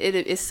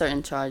 It's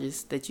certain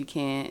charges that you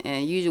can,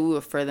 and usually we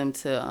refer them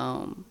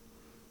to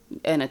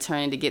an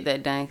attorney to get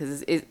that done,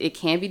 because it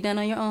can be done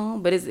on your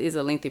own, but it's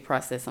a lengthy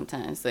process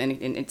sometimes. So and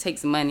it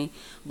takes money.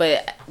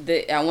 But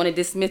I want to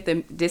dismiss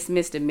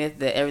the myth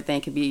that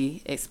everything can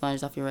be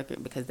expunged off your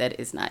record, because that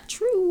is not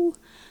true.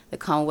 The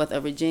Commonwealth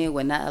of Virginia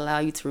will not allow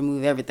you to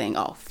remove everything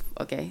off.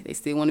 Okay, they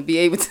still want to be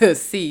able to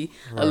see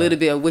a little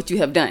bit of what you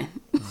have done.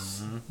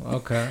 Mm-hmm.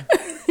 Okay.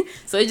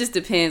 So it just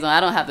depends on. I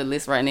don't have the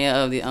list right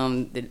now of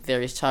the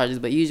various charges,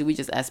 but usually we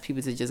just ask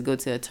people to just go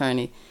to an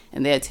attorney,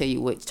 and they'll tell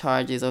you what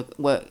charges or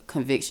what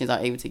convictions are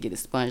able to get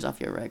expunged off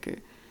your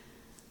record.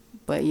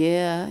 But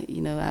yeah,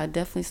 I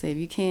definitely say if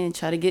you can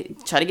try to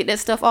get that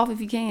stuff off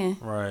if you can.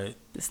 Right.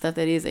 The stuff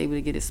that is able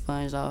to get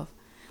expunged off.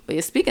 But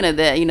yeah, speaking of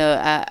that,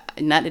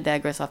 I not to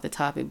digress off the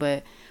topic,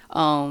 but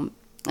in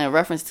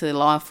reference to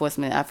law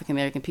enforcement, African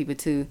American people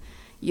too,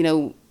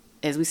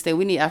 as we say,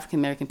 we need African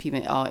American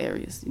people in all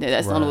areas.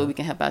 That's the only way we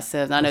can help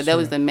ourselves. And I know that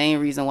was the main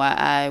reason why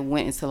I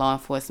went into law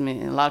enforcement.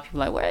 And a lot of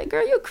people are like, "Wait,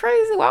 girl, you're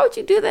crazy. Why would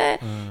you do that?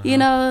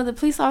 The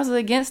police officers are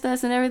against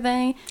us and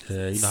everything."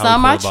 Yeah,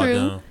 some are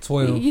true.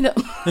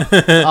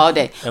 12. All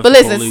day. But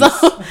listen,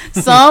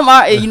 some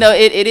are.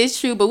 It is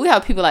true. But we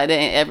have people like that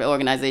in every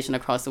organization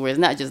across the world. It's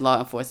not just law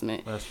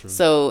enforcement. That's true.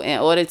 So in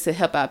order to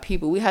help our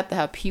people, we have to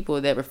have people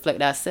that reflect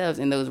ourselves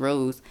in those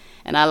roles.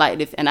 And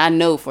I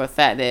know for a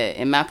fact that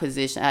in my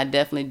position, I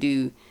definitely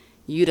do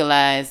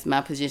utilize my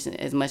position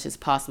as much as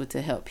possible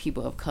to help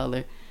people of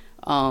color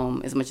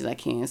as much as I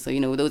can. So,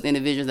 with those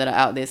individuals that are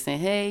out there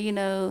saying, hey,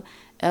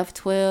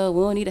 F12,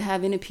 we don't need to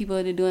have any people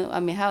that are doing. I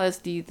mean, how else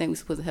do you think we're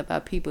supposed to help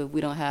our people if we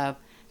don't have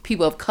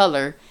people of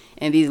color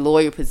in these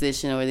lawyer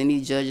positions or in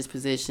these judges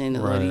positions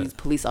or these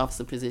police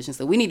officer positions?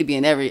 So we need to be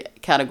in every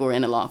category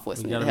in the law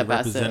enforcement to help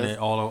ourselves.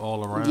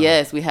 All around.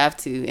 Yes, we have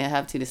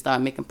to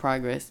start making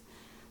progress.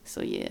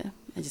 So yeah,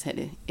 I just had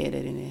to add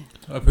that in there.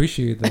 I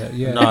appreciate that.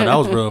 Yeah. No, that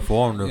was real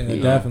informative.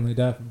 Yeah, definitely.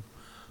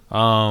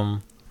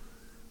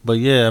 But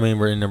yeah, I mean,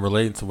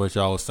 relating to what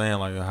y'all was saying,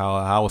 like how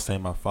I was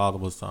saying, my father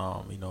was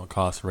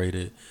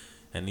incarcerated,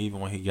 and even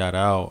when he got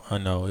out, I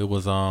know it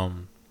was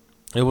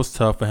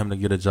tough for him to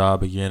get a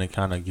job again and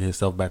kind of get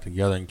himself back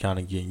together and kind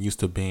of getting used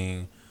to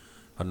being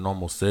a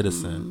normal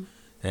citizen.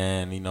 Mm-hmm.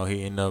 And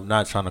he ended up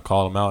not trying to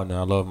call him out, and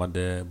I love my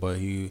dad, but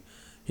he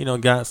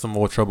got some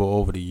more trouble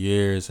over the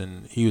years,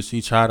 and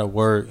he tried to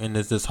work, and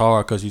it's just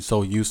hard because he's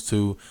so used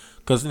to,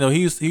 because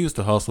he used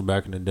to hustle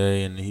back in the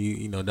day, and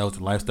he that was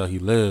the lifestyle he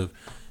lived,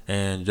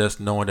 and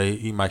just knowing that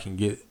he might can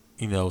get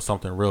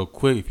something real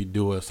quick if you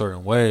do it a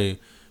certain way,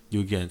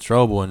 you get in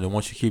trouble, and then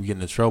once you keep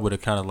getting in trouble,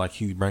 it kind of like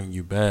he's bringing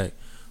you back.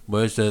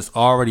 But it's just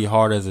already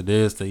hard as it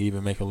is to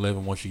even make a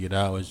living once you get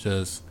out.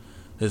 It's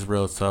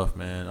real tough,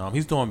 man.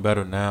 He's doing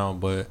better now,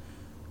 but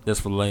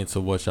just relating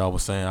to what y'all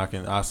was saying,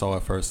 I saw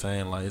it first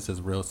saying, like, it's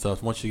just real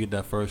tough. Once you get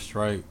that first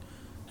strike,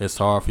 it's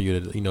hard for you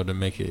to to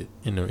make it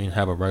and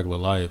have a regular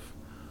life.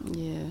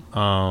 Yeah.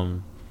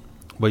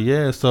 But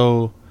yeah,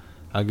 so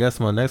I guess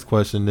my next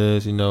question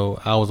is,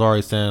 I was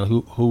already saying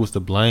who was to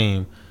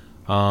blame,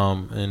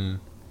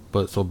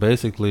 but so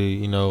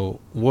basically,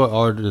 what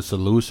are the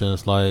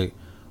solutions? Like,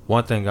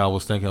 one thing I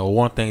was thinking, or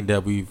one thing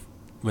that we've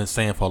been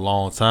saying for a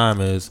long time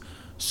is,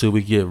 should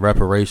we get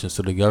reparations?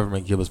 Should the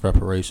government give us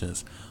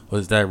reparations? Or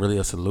is that really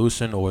a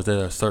solution, or is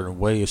there a certain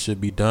way it should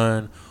be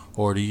done,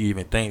 or do you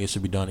even think it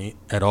should be done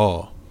at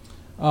all?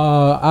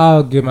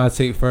 I'll give my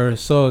take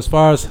first. So as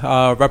far as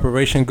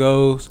reparation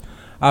goes,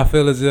 I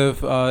feel as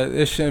if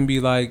it shouldn't be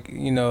like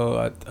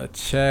a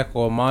check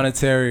or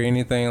monetary or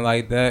anything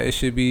like that. It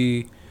should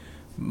be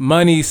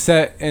money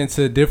set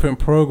into different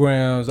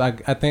programs. I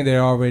think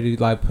they're already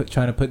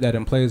trying to put that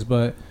in place,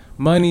 but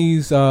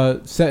money's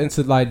set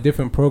into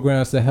different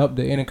programs to help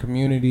the inner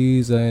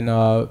communities and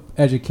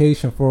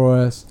education for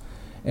us,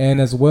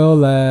 and as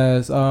well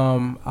as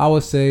I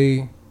would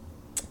say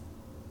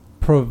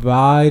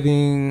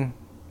providing.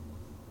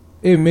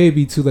 It may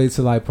be too late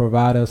to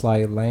provide us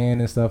land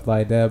and stuff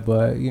like that,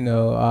 but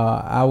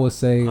I would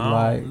say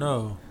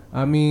no.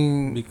 I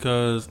mean,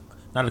 because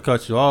not to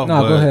cut you off,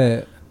 no, go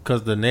ahead.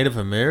 Because the Native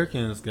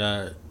Americans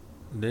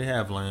they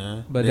have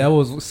land, but that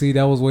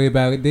was way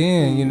back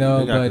then, they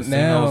got but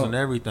now and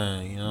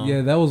everything,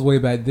 Yeah, that was way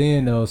back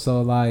then though.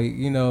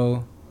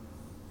 So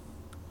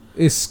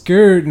it's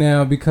scared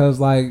now because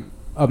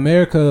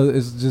America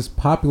is just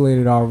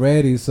populated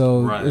already,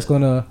 so it's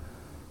gonna.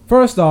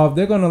 First off,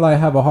 they're going to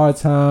have a hard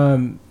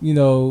time, they're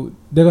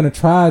going to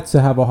try to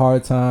have a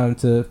hard time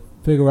to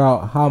figure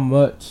out how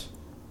much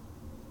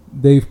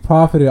they've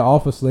profited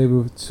off of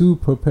slavery to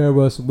prepare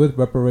us with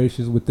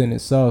reparations within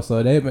itself.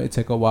 So that may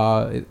take a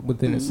while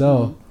within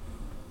itself.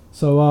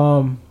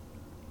 So,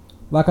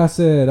 like I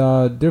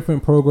said,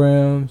 different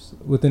programs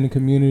within the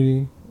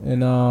community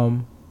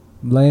and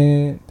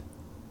land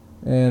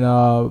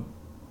and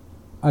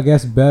I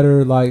guess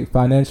better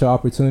financial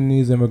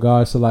opportunities in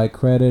regards to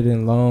credit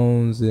and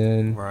loans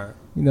and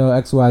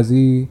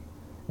XYZ,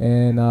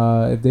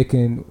 and if they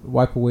can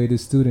wipe away the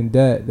student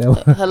debt.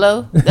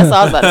 Hello, that's all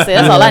I was about to say.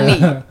 That's all I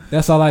need.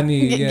 That's all I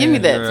need. Give me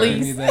that,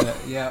 please. Give me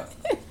that. Yeah.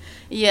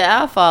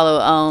 Yeah, I'll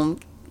follow.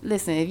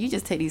 Listen, if you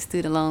just take these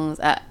student loans,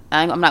 I'm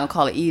not gonna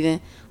call it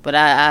even, but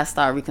I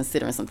start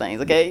reconsidering some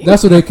things. Okay.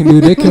 That's what they can do.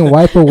 They can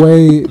wipe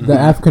away the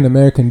African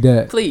American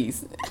debt.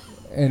 Please.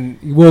 And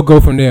we'll go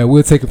from there.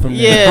 We'll take it from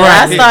there.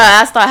 Yeah,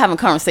 I start having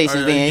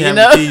conversations then.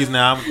 Now.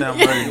 I'm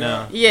ready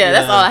now. Yeah,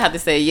 that's all I have to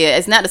say. Yeah,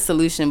 it's not the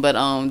solution, but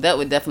that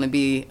would definitely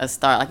be a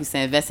start. Like you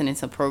said, investing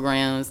into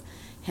programs,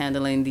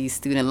 handling these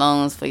student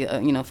loans for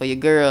your, for your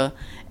girl,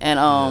 and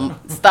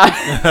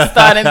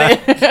starting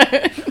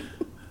there.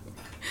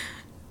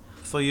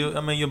 So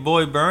your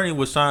boy Bernie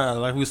was trying,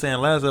 like we were saying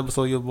last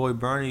episode. Your boy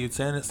Bernie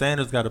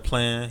Sanders got a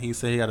plan. He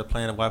said he got a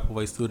plan to wipe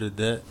away student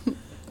debt.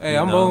 Hey,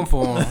 I'm voting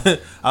for him.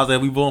 I was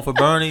like, we voting for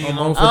Bernie. You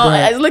know,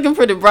 It's looking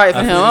pretty bright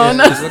for him. I don't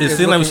know. It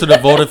seemed like we should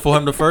have voted for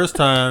him the first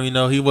time. You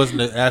know, he wasn't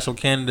the actual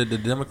candidate, the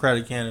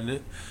Democratic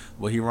candidate,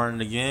 but he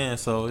running again.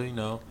 So you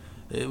know,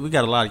 we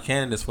got a lot of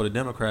candidates for the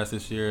Democrats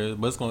this year,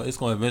 but it's going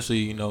to eventually,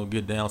 you know,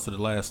 get down to the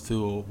last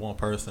two or one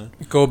person.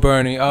 Go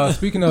Bernie.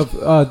 Speaking of,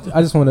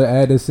 I just want to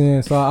add this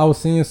in. So I was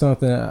seeing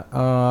something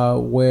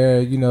where,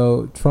 you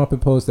know, Trump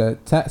imposed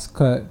that tax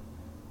cut,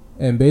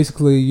 and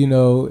basically, you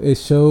know, it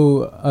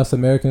showed us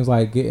Americans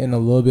like getting a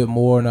little bit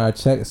more in our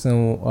checks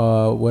and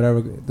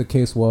whatever the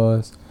case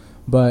was.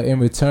 But in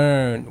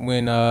return,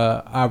 when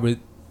it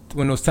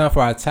was time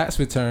for our tax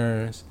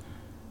returns,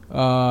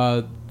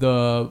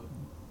 the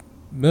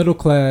middle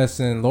class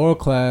and lower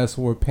class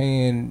were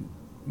paying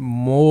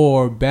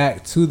more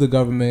back to the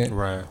government,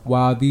 right,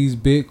 while these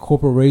big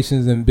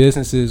corporations and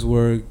businesses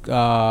were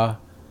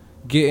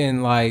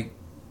getting like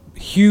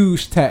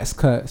huge tax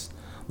cuts.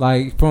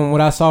 Like from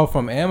what I saw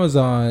from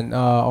Amazon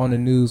on the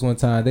news one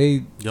time,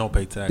 they don't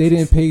pay taxes. They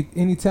didn't pay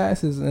any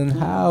taxes, and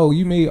how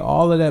you made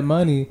all of that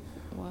money,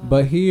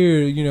 but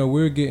here, you know,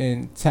 we're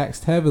getting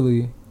taxed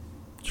heavily.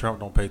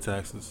 Trump don't pay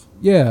taxes.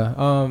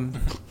 Yeah,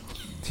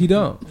 he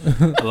don't.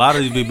 A lot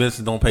of these big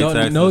businesses don't pay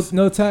taxes.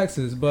 No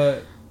taxes,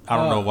 but I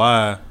don't know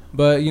why.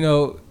 But you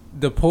know,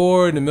 the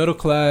poor and the middle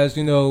class,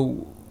 you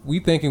know, we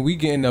thinking we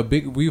getting a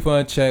big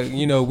refund check.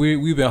 You know,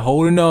 we've been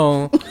holding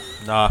on.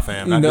 Nah,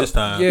 fam, not this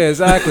time. Yeah,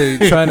 exactly.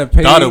 Trying to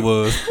pay. Thought it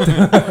was.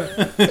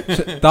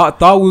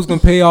 thought we was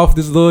gonna pay off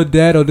this little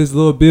debt or this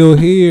little bill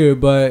here,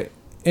 but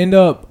end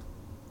up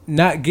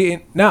not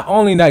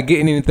only not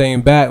getting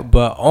anything back,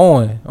 but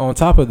on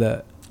top of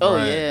that. Oh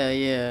right.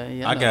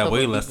 Yeah. I got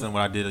way less than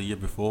what I did a year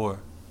before.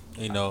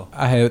 You know,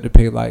 I had to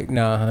pay like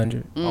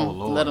 $900. Oh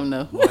Lord, let them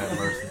know. Lord have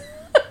mercy.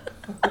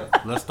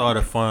 Let's start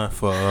a fund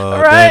for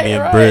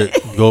Damian Britt.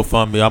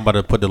 GoFundMe. I'm about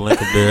to put the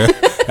link up there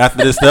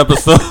after this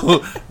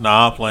episode.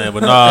 Nah, I'm playing,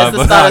 but nah. That's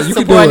the start of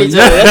supporting each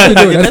other.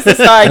 That's the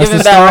start giving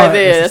back right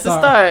there. That's the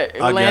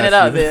start. Laying it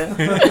out there.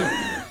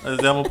 I'm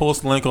gonna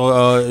post a link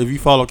on if you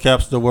follow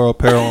Caps the World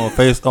Apparel on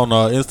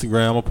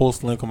Instagram. I'm gonna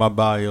post a link on my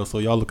bio, so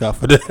y'all look out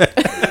for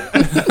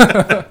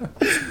that.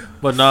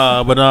 But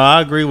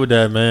I agree with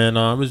that, man.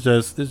 It's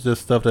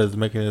just stuff that's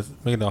making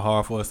it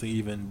hard for us to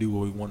even do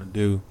what we want to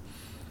do.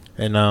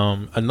 And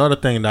another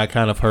thing that I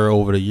kind of heard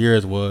over the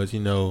years was,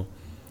 you know,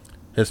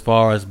 as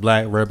far as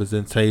black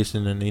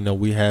representation, and you know,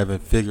 we having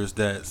figures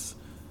that's,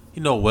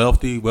 you know,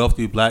 wealthy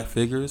black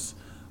figures.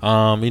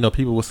 You know,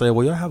 people will say,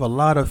 well, you have a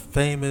lot of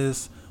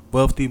famous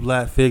wealthy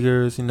black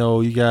figures. You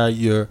know, you got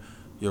your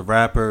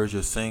rappers,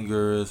 your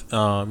singers,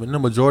 and the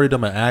majority of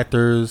them are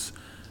actors.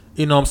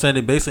 You know what I'm saying?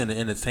 They're basically in the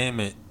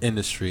entertainment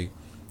industry.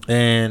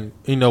 And,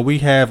 you know, we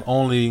have a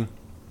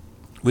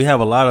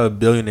lot of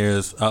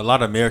billionaires, a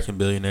lot of American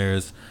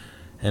billionaires.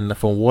 And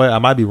from what, I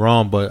might be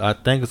wrong, but I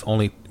think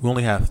we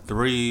only have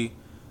 3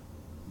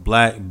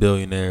 black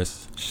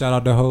billionaires. Shout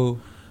out to Hov.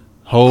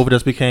 Hov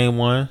just became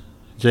one.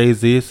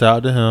 Jay-Z, shout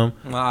out to him.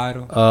 My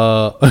idol.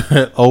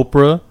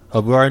 Oprah.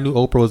 We already knew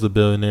Oprah was a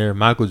billionaire.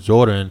 Michael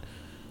Jordan,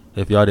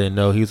 if y'all didn't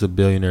know, he's a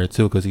billionaire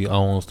too because he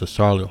owns the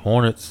Charlotte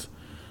Hornets.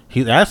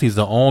 He's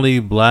the only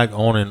black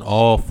owner in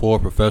all 4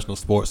 professional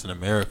sports in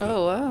America.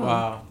 Oh,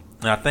 wow.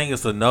 And I think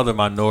it's another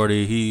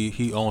minority.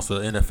 He owns the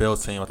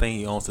NFL team. I think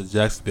he owns the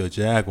Jacksonville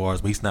Jaguars,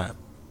 but he's not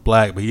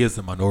black, but he is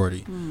a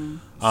minority.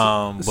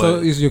 So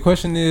is your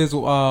question is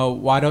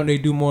why don't they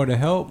do more to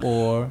help,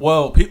 or?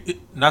 Well,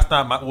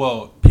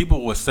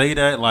 people would say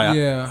that, like,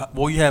 yeah.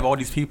 Well, you have all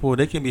these people,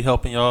 they can be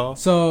helping y'all.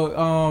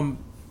 So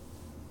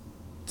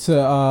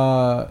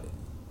to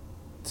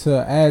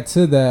add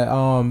to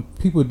that,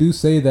 people do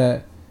say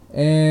that.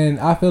 And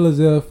I feel as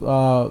if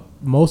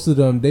most of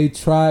them, they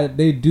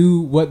do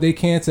what they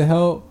can to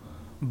help,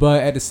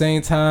 but at the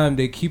same time,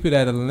 they keep it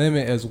at a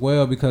limit as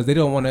well because they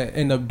don't want to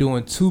end up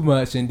doing too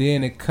much, and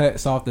then it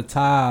cuts off the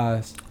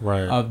ties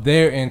of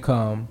their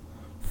income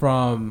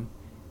from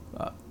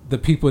the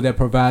people that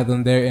provide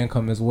them their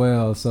income as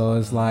well. So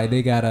it's like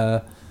they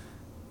gotta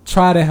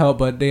try to help,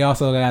 but they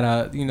also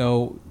gotta, you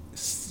know,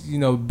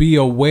 be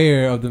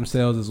aware of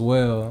themselves as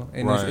well.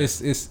 And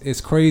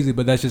it's crazy,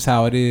 but that's just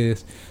how it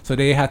is. So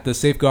they have to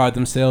safeguard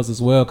themselves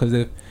as well, because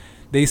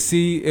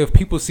if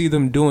people see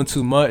them doing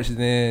too much,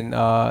 then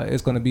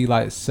it's going to be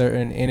like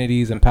certain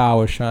entities and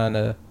powers trying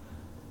to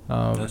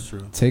that's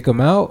true. Take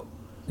them out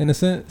in a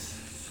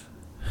sense.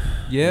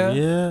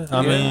 Yeah.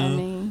 I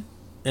mean,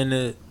 and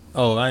it.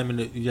 Oh, I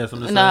mean, you got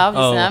something to say? No,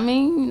 obviously. I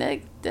mean,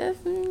 like,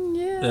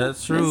 definitely, yeah.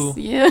 That's true.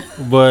 Yeah.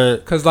 But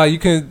because like you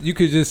could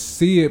just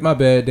see it. My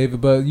bad, David.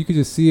 But you could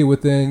just see it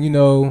within, you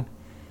know,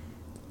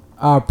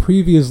 our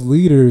previous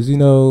leaders. You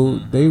know,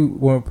 they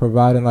weren't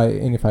providing like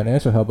any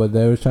financial help, but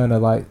they were trying to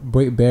like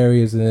break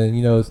barriers and,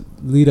 you know,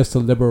 lead us to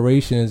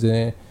liberations.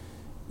 And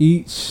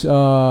each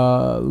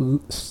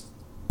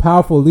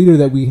powerful leader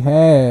that we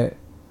had,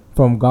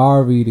 from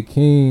Garvey to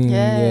King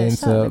and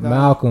to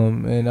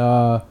Malcolm,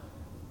 and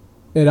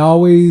it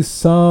always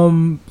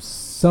some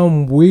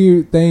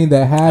weird thing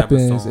that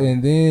happens,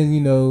 and then, you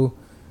know,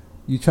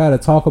 you try to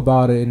talk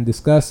about it and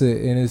discuss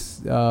it, and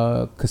it's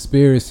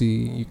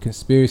conspiracy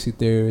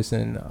theorists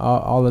and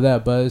all of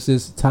that. But it's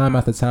just time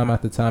after time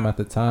after time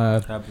after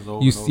time.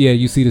 You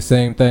see the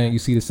same thing. You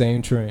see the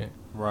same trend.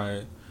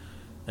 Right.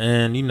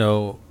 And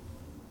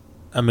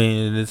I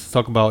mean, let's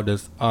talk about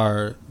this.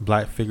 Our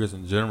black figures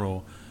in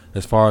general,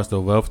 as far as the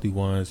wealthy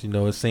ones.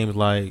 It seems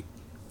like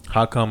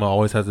how come it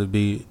always has to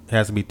be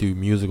through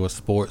music or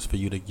sports for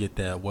you to get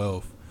that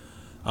wealth.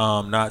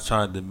 Not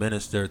trying to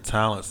diminish their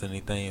talents or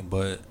anything,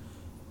 but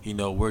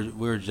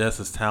we're just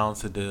as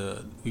talented.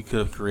 We could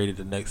have created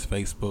the next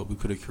Facebook. We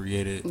could have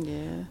created.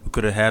 Yeah. We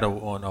could have had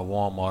on a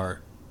Walmart.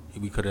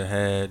 We could have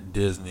had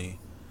Disney.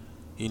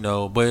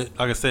 But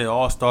like I said,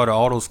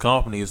 all those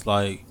companies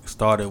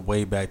started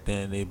way back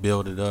then. They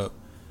built it up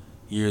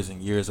years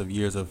and years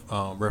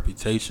of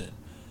reputation,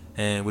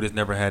 and we just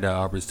never had that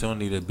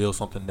opportunity to build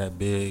something that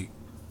big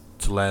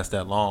to last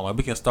that long. Like,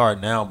 we can start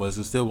now, but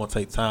it's still gonna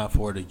take time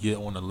for it to get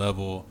on the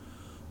level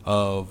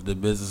of the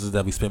businesses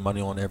that we spend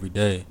money on every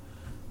day.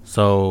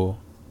 So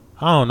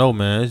I don't know,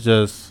 man.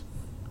 It's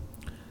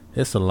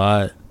a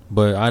lot,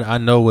 but I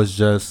know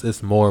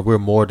it's more. We're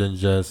more than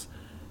just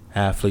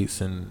athletes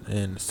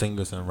and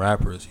singers and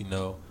rappers,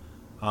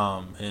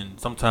 and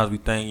sometimes we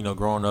think,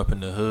 growing up in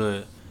the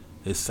hood,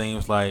 it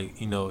seems like,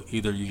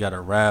 either you gotta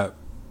rap,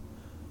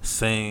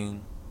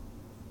 sing,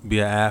 be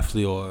an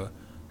athlete, or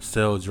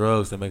sell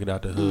drugs to make it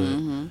out the hood.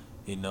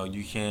 Mm-hmm.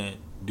 You can't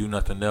do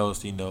nothing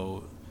else.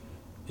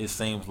 It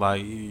seems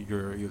like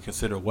you're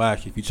considered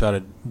whack if you try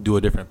to do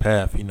a different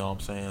path. You know what I'm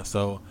saying?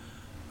 So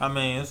I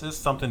mean, it's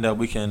something that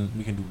we can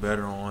do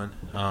better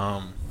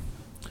on.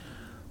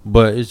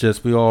 But it's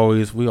just we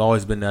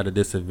always been at a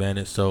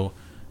disadvantage, so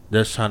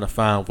they're trying to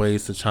find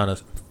ways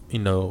to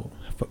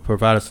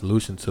provide a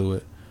solution to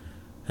it.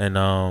 And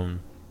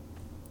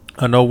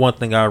I know one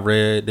thing I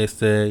read, they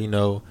said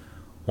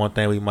one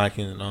thing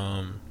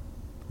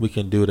we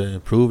can do to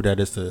improve that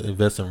is to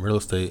invest in real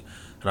estate,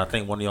 and I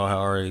think one of y'all had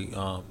already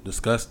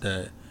discussed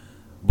that.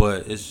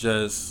 But it's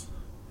just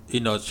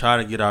try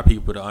to get our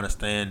people to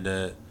understand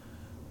that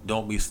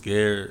don't be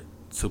scared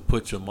to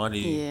put your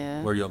money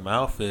where your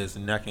mouth is,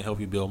 and that can help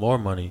you build more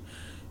money.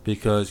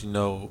 Because I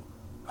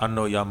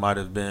know y'all might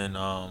have been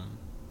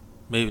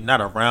maybe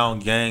not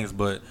around gangs,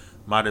 but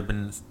might have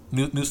been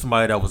knew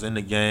somebody that was in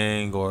the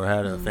gang, or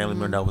had a family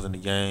member that was in the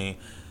gang,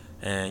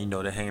 and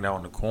they're hanging out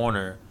on the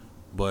corner,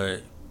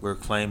 but we're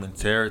claiming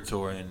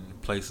territory in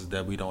places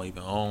that we don't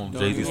even own.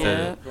 Jay-Z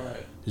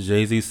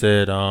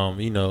said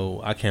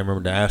I can't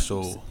remember the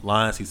actual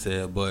lines he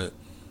said, but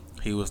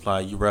he was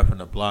like, you repping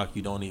a block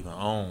you don't even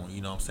own. You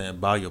know what I'm saying?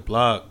 Buy your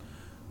block,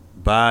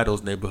 buy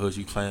those neighborhoods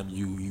you claim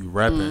you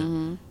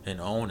repping,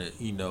 and own it.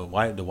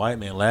 The white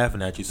man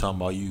laughing at you, talking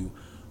about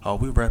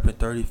we repping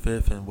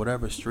 35th and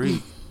whatever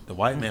street. The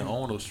white man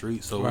own those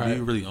streets, so do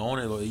you really own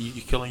it? Or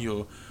you killing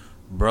your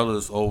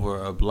brothers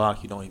over a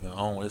block you don't even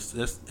own? It's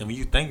and when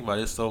you think about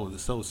it, it's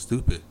so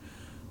stupid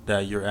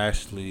that you're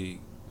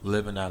actually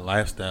living that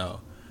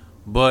lifestyle.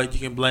 But you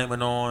can blame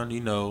it on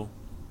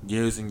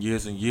years and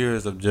years and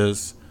years of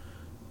just.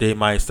 They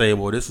might say,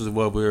 well, this is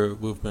what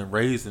we've been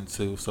raised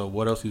into, so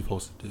what else are you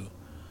supposed to do?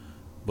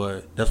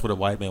 But that's what a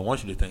white man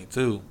wants you to think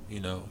too.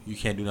 You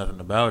can't do nothing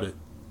about it.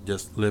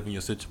 Just live in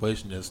your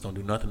situation. Just don't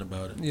do nothing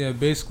about it. Yeah,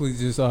 basically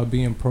just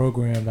being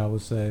programmed, I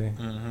would say,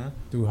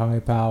 through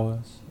higher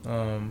powers.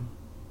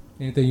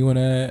 Anything you want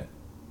to add?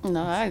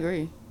 No, I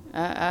agree.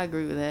 I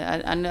agree with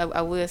that. I know.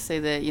 I will say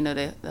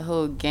that the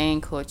whole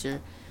gang culture.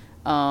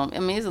 I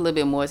mean, it's a little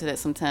bit more to that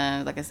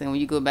sometimes. Like I said, when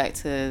you go back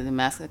to the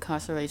mass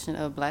incarceration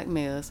of black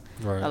males,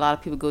 a lot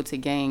of people go to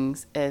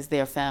gangs as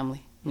their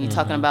family. When you're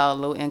talking about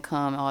low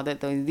income and all that,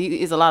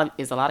 there's a lot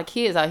of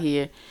kids out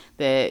here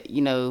that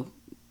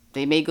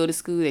they may go to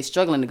school, they're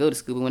struggling to go to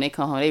school, but when they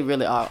come home, they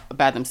really are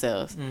by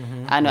themselves.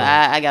 I know.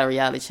 I got a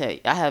reality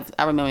check. I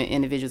remember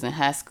individuals in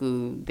high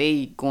school,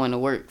 they going to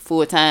work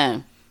full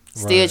time,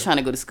 still trying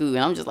to go to school,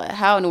 and I'm just like,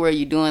 how in the world are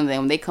you doing that?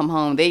 When they come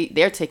home,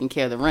 they're taking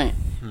care of the rent.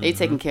 They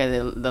taking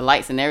care of the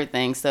lights and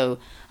everything. So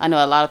I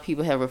know a lot of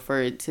people have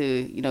referred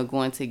to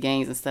going to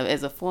gangs and stuff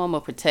as a form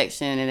of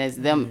protection, and as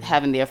them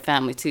having their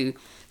family too.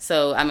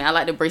 So I mean, I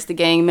like to brace the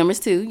gang members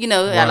too.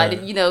 I like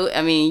to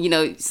I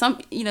mean, some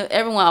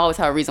everyone always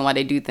have a reason why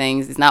they do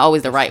things. It's not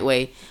always the right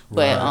way,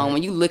 but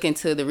when you look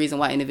into the reason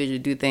why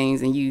individuals do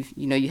things, and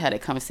you had a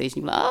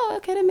conversation, you're like, oh,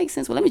 okay, that makes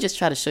sense. Well, let me just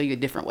try to show you a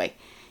different way.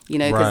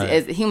 Because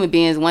as human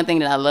beings, one thing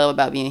that I love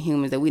about being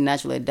human is that we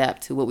naturally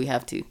adapt to what we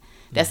have to.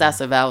 That's our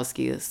survival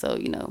skills. So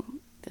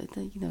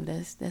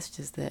that's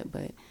just that.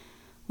 But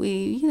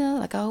we,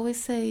 like I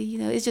always say,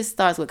 it just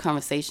starts with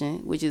conversation,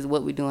 which is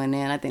what we're doing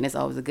now. And I think that's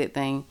always a good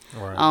thing.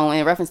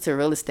 In reference to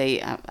real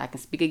estate, I can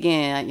speak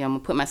again. I'm gonna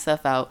put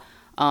myself out.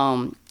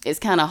 It's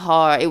kind of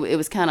hard. It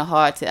was kind of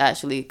hard to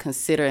actually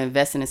consider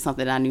investing in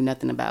something that I knew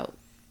nothing about.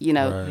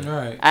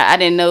 I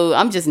didn't know.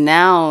 I'm just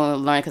now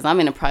learning, because I'm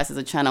in the process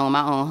of trying to own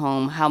my own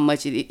home. How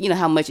much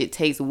it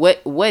takes,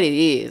 what it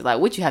is, like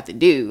what you have to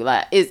do,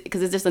 like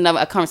because it's just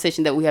a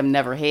conversation that we have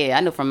never had. I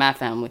know from my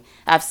family,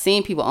 I've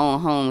seen people own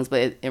homes,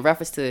 but in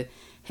reference to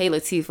hey,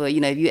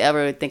 Latifah, if you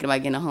ever thinking about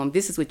getting a home,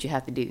 this is what you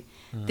have to do.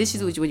 This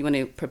is what you want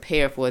to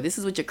prepare for. This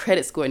is what your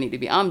credit score need to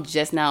be. I'm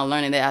just now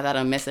learning that. I thought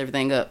I messed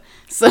everything up.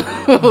 So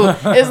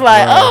it's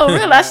like, oh,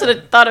 really? I should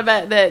have thought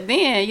about that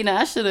then.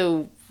 I should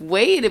have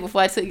waited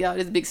before I took y'all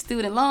this big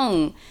student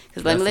loan.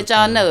 Because let me let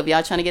y'all know, if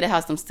y'all trying to get a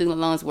house, them student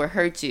loans will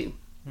hurt you.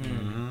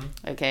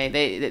 Okay,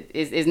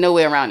 it's no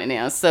way around it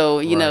now. So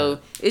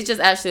it's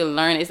just actually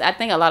learning. I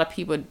think a lot of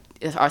people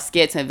are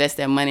scared to invest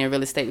their money in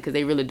real estate because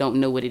they really don't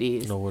know what it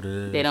is.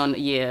 They don't.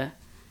 Yeah.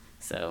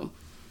 So.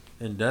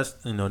 And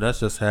that's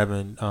just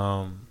having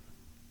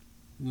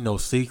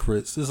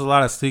secrets. There's a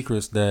lot of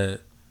secrets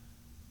that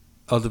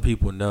other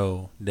people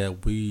know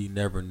that we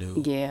never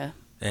knew. Yeah.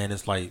 And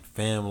it's like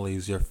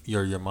families.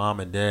 Your mom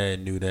and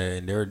dad knew that,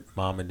 and their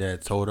mom and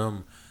dad told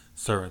them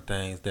certain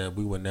things that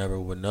we would never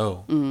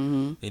know.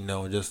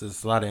 Mm-hmm. Just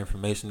it's a lot of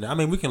information. I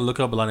mean, we can look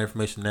up a lot of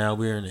information now.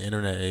 We're in the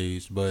internet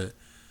age, but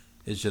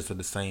it's just at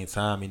the same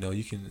time,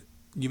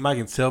 you might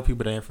can tell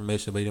people that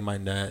information, but they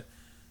might not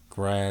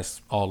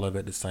grasp all of it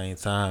at the same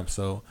time.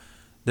 So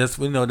let's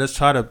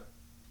try to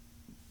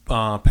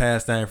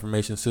pass that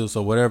information too.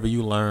 So whatever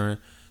you learn,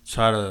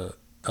 try to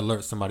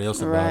alert somebody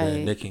else about it,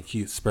 and they can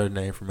keep spreading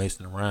that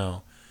information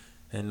around.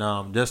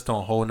 And just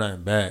don't hold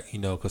nothing back,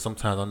 because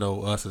sometimes I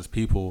know us as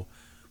people,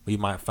 we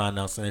might find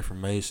out some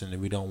information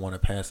and we don't want to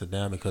pass it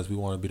down because we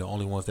want to be the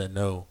only ones that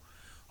know,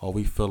 or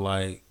we feel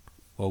like,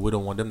 well, we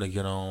don't want them to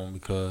get on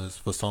because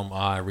for some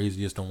odd reason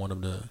you just don't want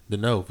them to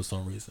know for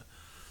some reason.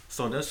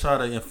 So let's try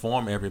to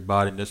inform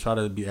everybody and just try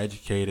to be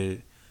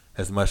educated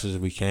as much as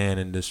we can,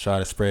 and just try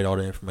to spread all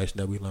the information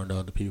that we learned to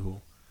other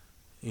people.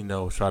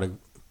 Try to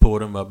pull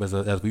them up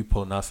as we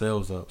pulling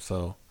ourselves up.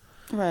 So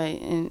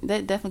right, and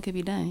that definitely could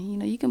be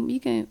done. You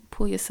can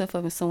pull yourself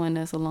up and someone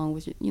else along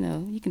with you.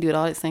 You can do it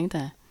all at the same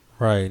time.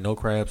 Right, no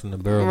crabs in the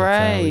barrel.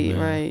 Right,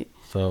 right.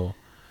 So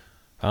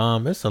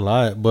it's a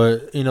lot,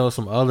 but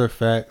some other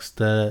facts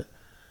that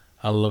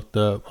I looked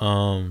up.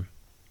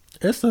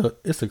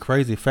 It's a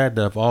crazy fact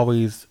that I've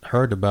always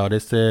heard about. It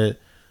said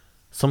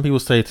some people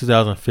say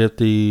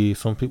 2050.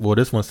 Some people, well,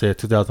 this one said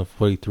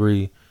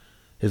 2043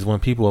 is when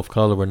people of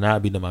color will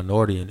not be the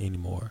minority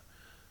anymore.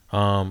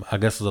 I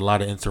guess there's a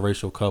lot of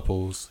interracial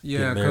couples.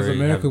 Yeah, because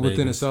America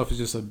within itself is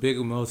just a big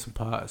melting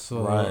pot.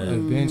 So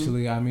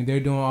eventually, I mean,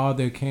 they're doing all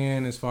they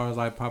can as far as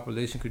like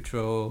population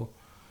control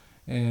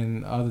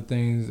and other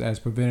things as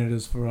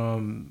preventatives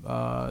from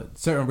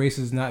certain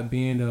races not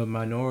being a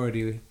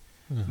minority.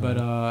 Mm-hmm.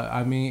 But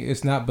I mean,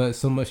 it's not but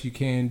so much you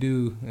can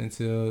do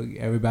until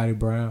everybody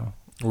brown.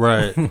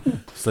 Right.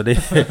 So they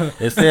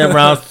say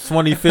around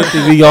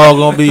 2050 we all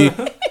gonna be.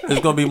 There's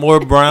gonna be more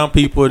brown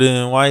people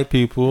than white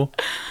people,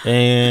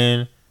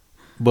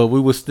 but we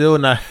will still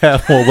not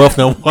have more wealth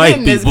than white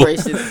people.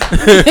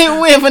 They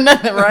win for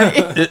nothing, right?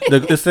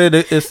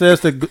 It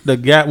says the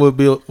gap would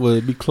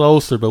be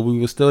closer, but we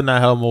will still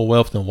not have more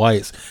wealth than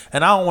whites.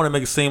 And I don't want to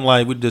make it seem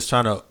like we're just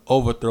trying to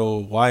overthrow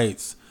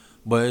whites,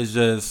 but it's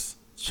just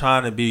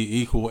trying to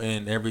be equal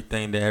in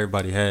everything that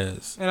everybody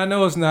has. And I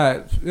know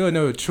it'll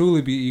never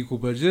truly be equal,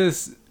 but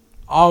just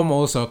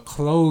almost a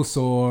close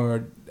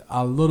or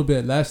a little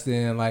bit less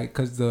than, like,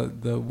 because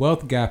the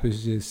wealth gap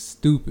is just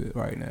stupid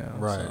right now.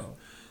 Right. So.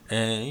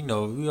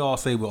 And, we all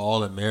say we're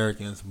all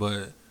Americans,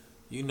 but,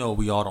 we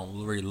all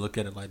don't really look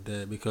at it like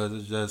that because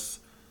it's just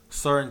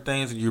certain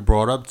things that you're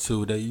brought up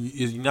to that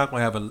you're not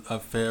going to have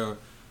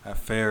a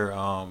fair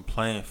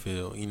playing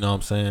field. You know what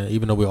I'm saying?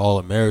 Even though we're all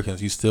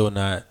Americans, you still don't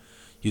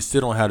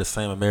have the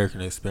same American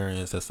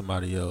experience as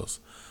somebody else.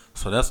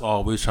 So that's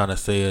all we're trying to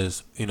say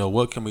is,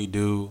 what can we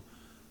do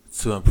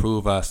to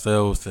improve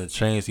ourselves and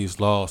change these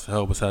laws to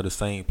help us have the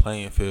same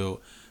playing field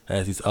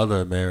as these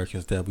other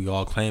Americans that we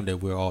all claim that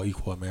we're all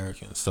equal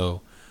Americans.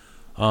 So,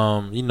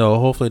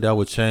 hopefully that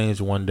would change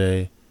one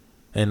day.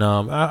 And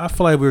I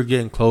feel like we're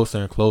getting closer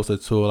and closer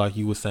to it. Like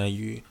you were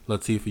saying,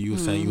 Latifah, you were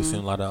saying you were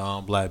seeing a lot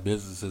of black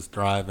businesses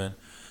thriving.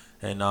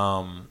 And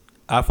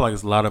I feel like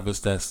there's a lot of us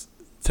that's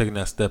taking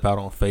that step out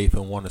on faith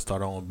and want to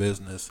start our own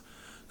business.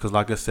 Because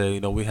like I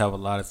said, we have a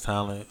lot of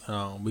talent.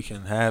 We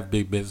can have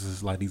big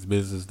businesses like these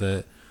businesses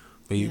that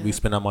we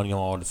spend our money on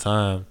all the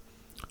time.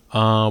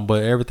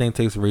 But everything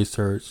takes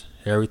research.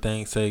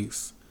 Everything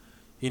takes,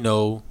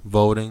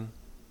 voting.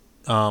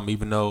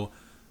 Even though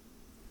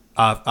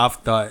I've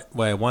thought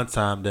at one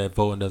time that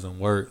voting doesn't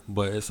work,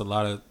 but it's a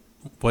lot of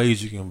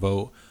ways you can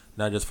vote,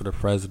 not just for the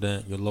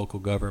president, your local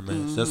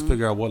governments. Just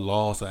figure out what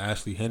laws are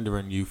actually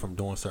hindering you from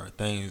doing certain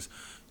things.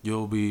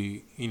 You'll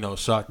be,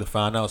 shocked to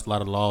find out there's a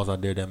lot of laws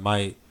out there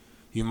that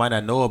you might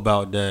not know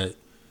about, that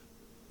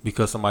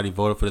because somebody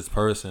voted for this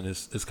person,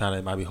 it's kind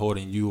of might be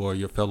holding you or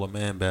your fellow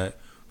man back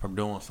from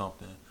doing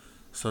something.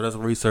 So that's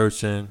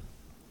researching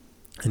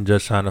and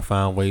just trying to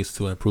find ways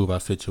to improve our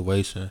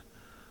situation.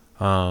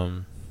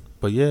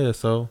 But yeah,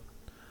 so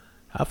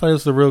I thought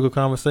this was a real good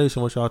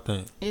conversation. What y'all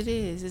think? It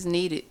is. It's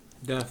needed.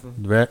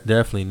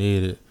 Definitely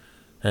needed.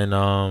 And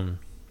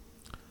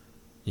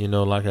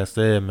like I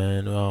said,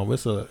 man,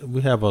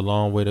 we have a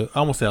long way to.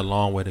 I won't say a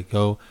long way to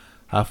go.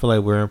 I feel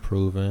like we're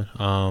improving.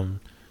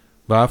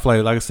 But I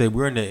feel like I said,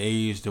 we're in the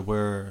age to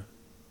where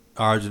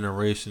our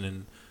generation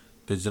and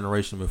the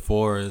generation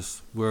before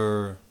us,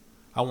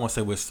 I won't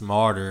say we're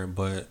smarter,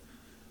 but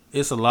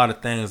it's a lot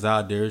of things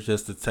out there. It's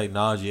just the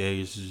technology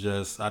age is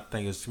just, I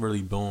think it's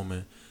really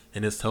booming,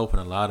 and it's helping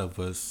a lot of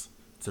us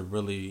to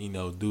really,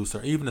 do so.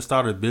 Even to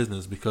start a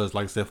business, because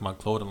like I said, for my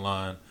clothing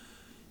line,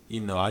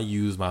 I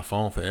use my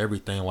phone for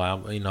everything.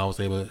 Like, I was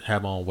able to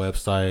have my own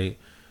website,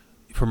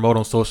 promote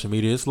on social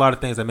media. It's a lot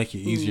of things that make it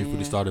easier for you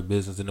to start a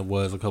business than it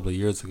was a couple of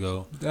years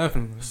ago.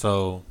 Definitely.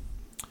 So,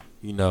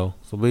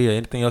 but yeah,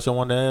 anything else you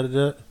want to add to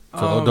that?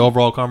 To the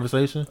overall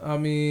conversation? I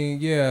mean,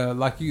 yeah,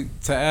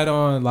 to add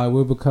on,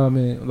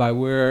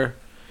 we're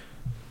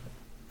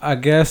I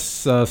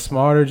guess a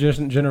smarter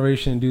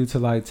generation due to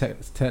like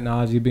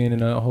technology being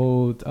in a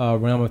whole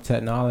realm of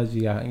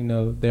technology.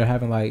 They're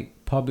having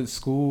public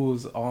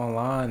schools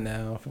online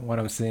now, from what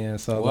I'm seeing.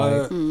 So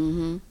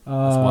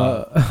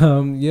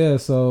yeah.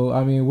 So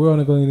I mean, we're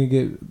only going to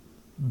get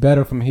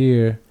better from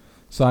here.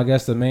 So I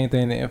guess the main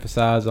thing to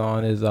emphasize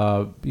on is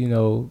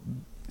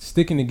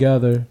sticking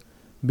together,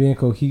 being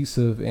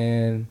cohesive,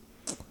 and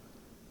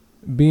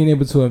being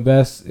able to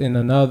invest in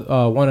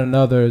one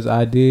another's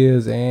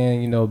ideas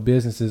and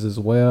businesses as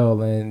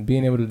well, and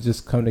being able to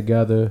just come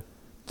together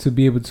to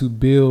be able to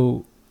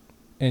build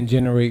and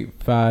generate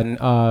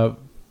generational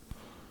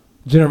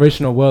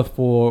wealth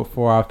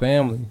for our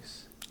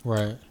families.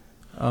 Right.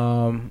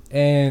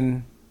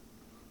 And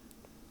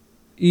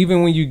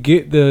even when you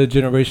get the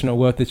generational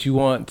wealth that you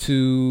want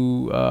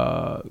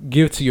to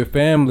give to your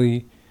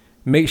family,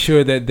 make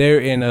sure that they're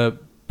in a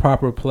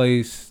proper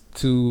place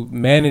to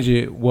manage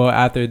it well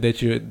after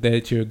that you're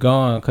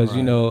gone, because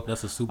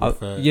that's a super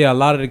fact. Yeah, a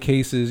lot of the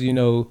cases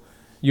you're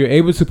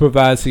able to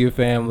provide to your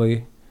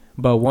family,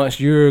 but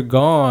once you're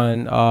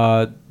gone,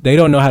 they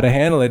don't know how to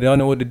handle it. They don't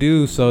know what to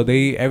do, so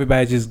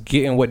everybody's just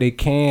getting what they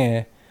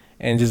can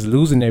and just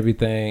losing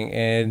everything,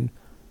 and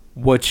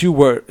what you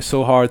worked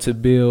so hard to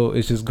build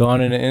is just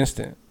gone in an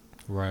instant.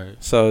 Right.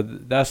 So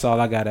that's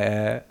all I gotta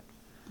add.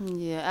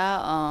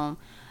 Yeah,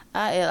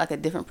 I add a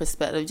different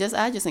perspective.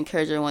 I just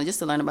encourage everyone just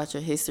to learn about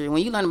your history.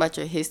 When you learn about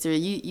your history,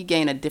 you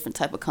gain a different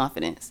type of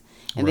confidence,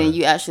 and then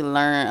you actually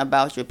learn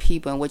about your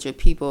people and what your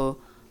people,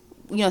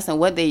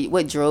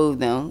 what drove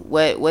them,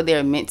 what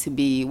they're meant to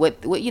be,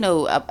 what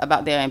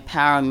about their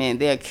empowerment,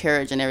 their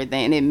courage, and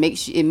everything, and it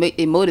makes you,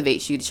 it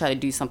motivates you to try to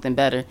do something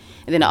better,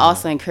 and then it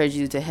also encourages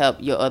you to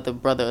help your other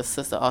brother or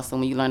sister also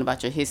when you learn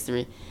about your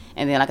history.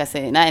 And then, like I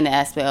said, not in the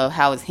aspect of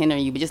how it's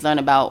hindering you, but just learn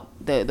about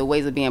the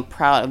ways of being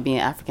proud of being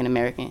African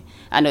American.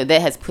 I know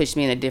that has pushed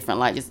me in a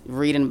different light, just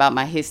reading about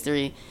my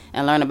history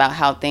and learn about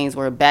how things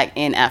were back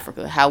in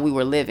Africa, how we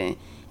were living.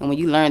 And when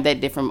you learn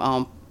that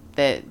different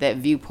that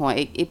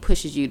viewpoint, it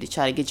pushes you to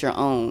try to get your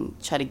own,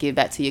 try to give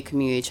back to your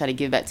community, try to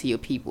give back to your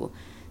people.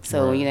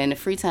 So, in the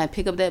free time,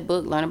 pick up that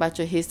book, learn about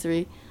your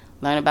history,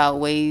 learn about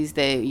ways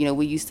that,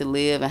 we used to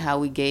live and how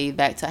we gave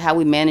back to, how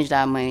we managed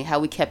our money, how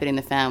we kept it in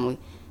the family,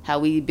 how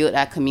we built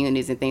our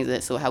communities and things like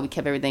that. So how we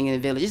kept everything in the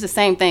village. It's the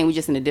same thing. We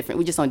just on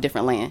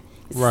different land.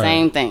 It's the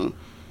same thing.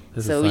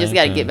 So we just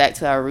got to get back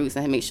to our roots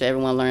and make sure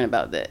everyone learn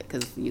about that,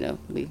 because we're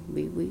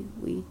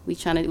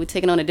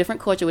taking on a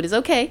different culture, which is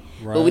okay.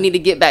 Right. But we need to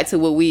get back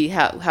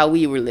to how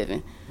we were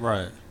living.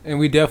 Right. And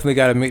we definitely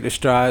got to make the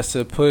strides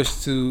to push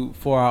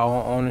for our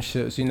own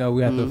ownerships.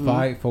 We have to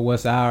fight for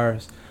what's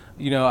ours.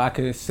 I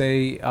could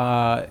say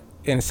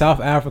in South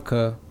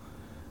Africa,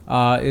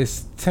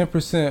 it's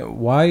 10%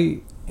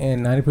 white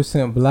and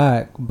 90%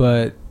 black,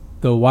 but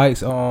the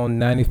whites own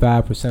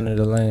 95% of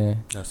the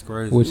land. That's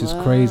crazy. Which is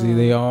crazy.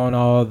 They own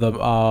all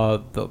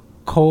the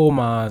coal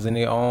mines, and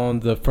they own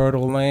the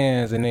fertile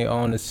lands, and they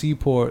own the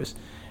seaports,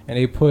 and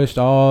they pushed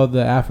all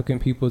the African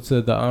people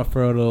to the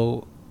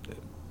unfertile,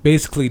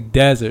 basically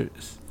desert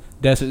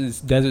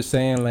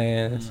sand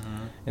lands,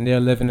 and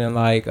they're living in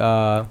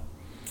the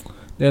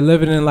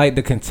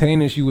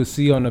containers you would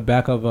see on the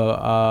back of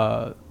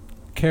a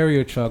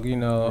carrier truck.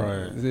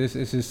 Right.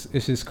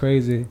 It's just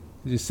crazy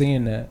just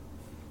seeing that.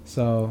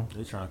 So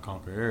they're trying to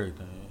conquer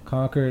everything.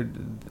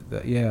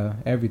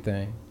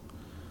 Everything.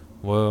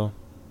 Well,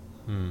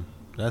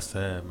 that's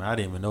sad, man. I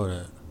didn't even know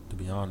that, to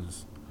be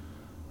honest.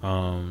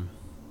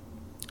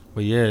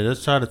 But yeah,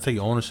 let's try to take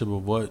ownership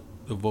of what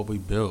we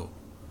built.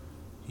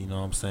 You know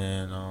what I'm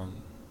saying?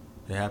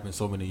 It happened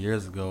so many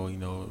years ago.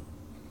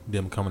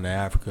 Them coming to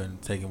Africa and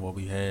taking what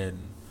we had,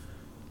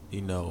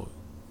 and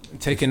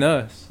taking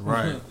us,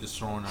 right,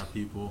 destroying our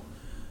people,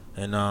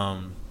 and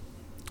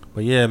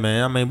but yeah,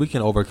 man. I mean, we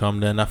can overcome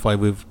that, and I feel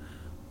like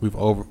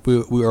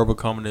we're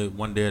overcoming it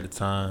one day at a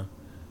time,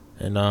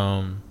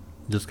 and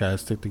just gotta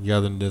stick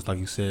together and just, like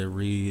you said,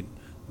 read,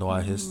 know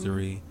our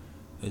history,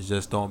 and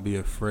just don't be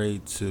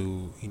afraid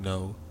to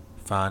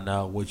find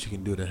out what you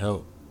can do to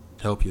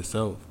help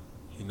yourself.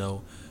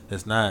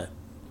 It's not.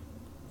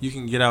 You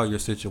can get out of your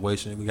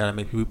situation. We gotta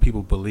make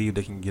people believe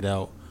they can get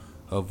out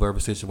of whatever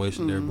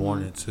situation they're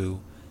born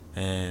into,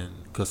 and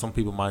because some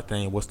people might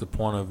think, what's the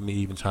point of me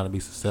even trying to be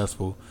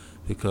successful?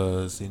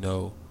 Because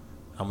I'm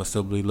gonna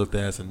still be looked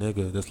at as a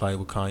nigga. That's like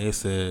what Kanye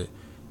said.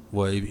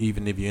 Well,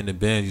 even if you're in the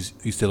band,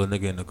 you still a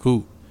nigga in the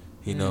coop.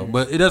 You know,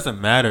 but it doesn't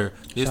matter.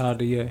 Shout out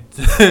to Ye.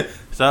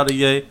 Shout out to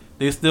Ye.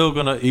 They're still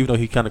gonna, even though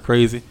he kind of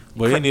crazy.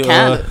 But anyway,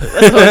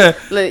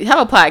 Look, have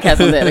a podcast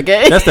on that,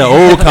 okay? That's the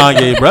old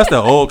Kanye, bro. That's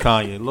the old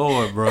Kanye.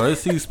 Lord, bro.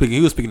 He was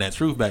speaking that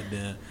truth back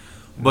then.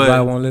 But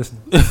I won't listen.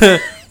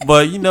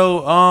 But you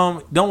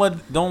know, don't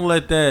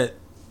let that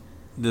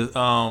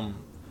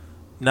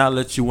not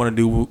let you want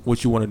to do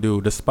what you want to do.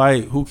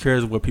 Despite, who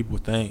cares what people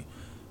think?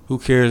 Who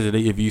cares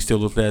if you still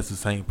look at the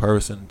same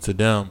person to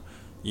them?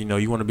 You know,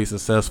 you want to be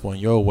successful in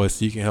your way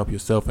so you can help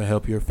yourself and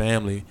help your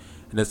family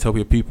and just help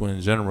your people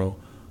in general.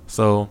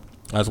 So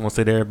I just want to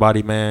say to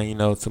everybody, man, you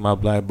know, to my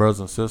black brothers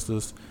and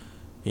sisters,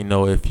 you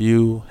know, if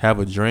you have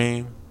a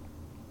dream,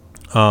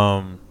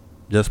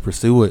 just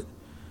pursue it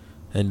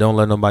and don't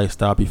let nobody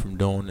stop you from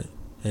doing it.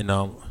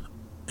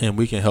 And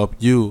we can help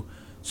you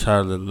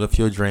try to lift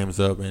your dreams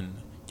up, and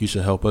you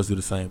should help us do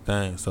the same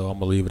thing. So I'm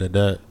gonna leave it at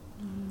that.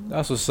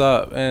 That's what's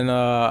up. And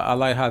I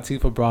like how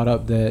Tifa brought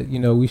up that, you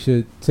know, we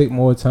should take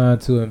more time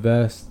to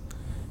invest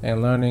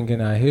in learning in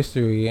our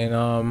history.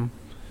 And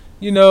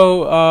you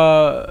know,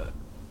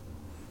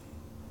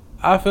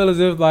 I feel as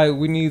if like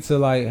we need to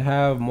like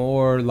have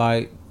more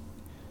like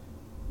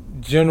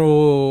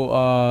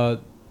general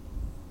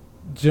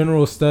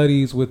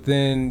studies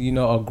within, you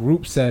know, a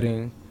group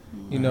setting.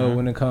 You know,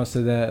 when it comes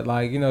to that,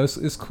 like, you know,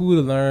 it's cool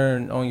to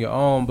learn on your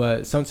own,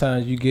 but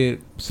sometimes you get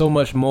so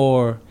much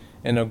more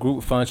in a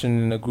group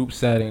function, in a group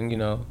setting, you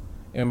know,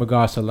 in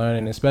regards to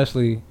learning,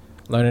 especially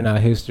learning our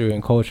history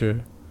and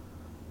culture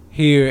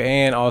here,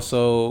 and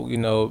also, you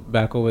know,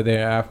 back over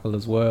there in Africa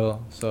as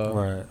well. So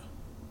right.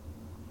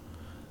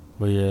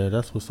 But yeah,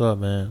 that's what's up,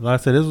 man. Like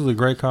I said, this was a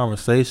great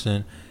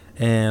conversation.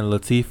 And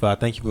Latifah, I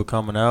thank you for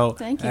coming out.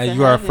 Thank you. And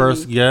you are our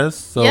first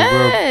guest. So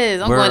yes,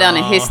 I'm going down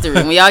in history.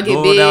 When y'all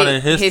get big, down in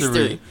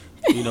history.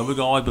 You know, we're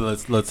going to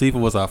always be Latifah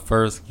was our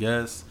first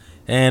guest.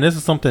 And this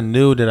is something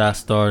new that I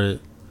started.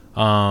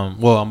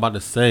 I'm about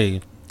to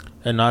say.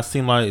 And it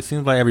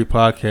seems like every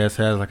podcast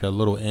has like a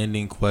little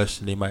ending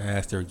question they might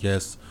ask their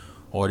guests,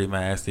 or they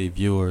might ask their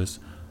viewers.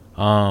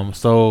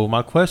 So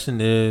my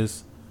question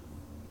is,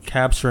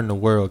 capture the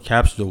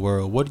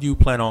world. What do you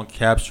plan on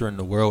capturing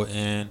the world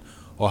in?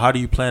 Or how do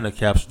you plan to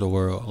capture the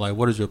world? Like,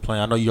 what is your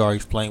plan? I know you already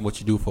explained what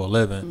you do for a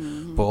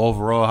living, but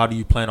overall, how do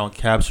you plan on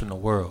capturing the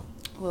world?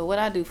 Well, what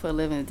I do for a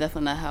living is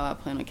definitely not how I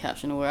plan on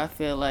capturing the world. I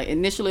feel like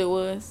initially it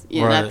was.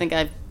 Yeah, right. And I think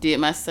I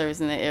did my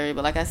service in that area.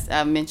 But like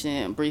I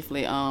mentioned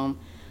briefly, I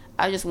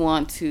just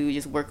want to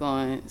just work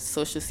on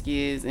social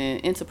skills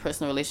and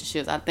interpersonal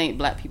relationships. I think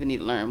black people need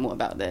to learn more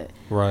about that.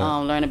 Right.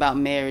 Learn about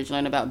marriage,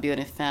 learn about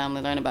building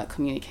family, learn about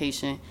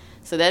communication.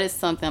 So that is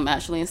something I'm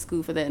actually in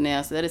school for that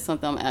now. So that is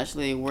something I'm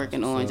actually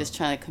working on, just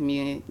trying to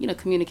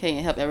communicate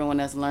and help everyone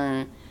else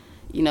learn,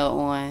 you know,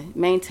 on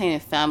maintaining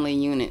family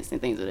units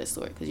and things of that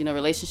sort. Because, you know,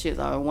 relationships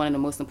are one of the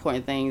most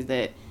important things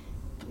that,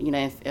 you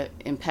know,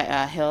 impact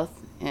our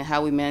health and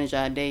how we manage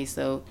our day.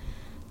 So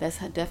that's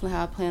definitely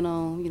how I plan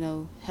on, you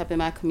know, helping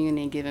my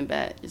community and giving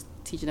back, just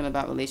teaching them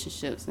about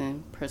relationships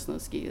and personal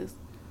skills.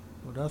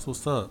 Well, that's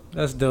what's up.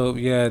 That's dope.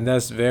 Yeah, and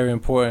that's very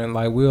important.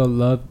 Like, we'll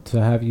love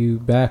to have you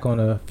back on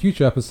a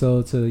future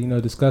episode to, you know,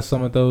 discuss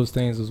some of those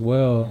things as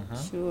well.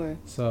 Sure.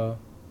 So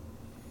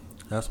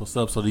that's what's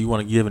up. So do you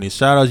want to give any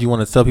shout outs? You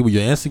want to tell people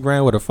your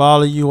Instagram, where to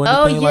follow you, or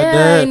anything like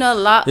that? You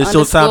know, it's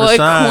your time to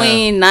shine.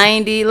 Queen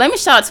 90. Let me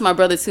shout out to my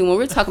brother too. When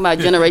we're talking about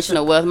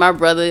generational wealth, my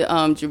brother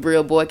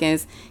Jabril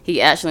Boykins,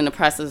 he actually in the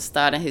process of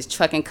starting his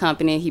trucking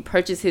company. He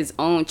purchased his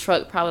own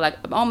truck probably like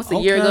almost a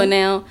year ago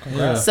now.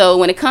 Yeah. So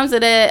when it comes to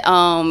that,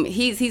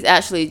 he's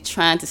actually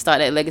trying to start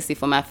that legacy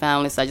for my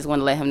family. So I just want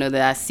to let him know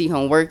that I see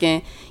him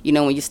working. You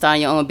know, when you're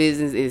starting your own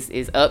business,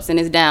 it's ups and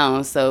it's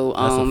downs. So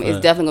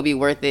it's definitely gonna be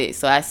worth it.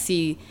 So I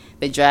see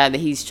the drive that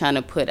he's trying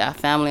to put our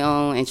family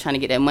on and trying to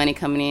get that money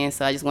coming in.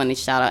 So I just wanted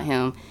to shout out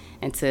him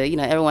and to, you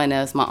know, everyone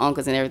else, my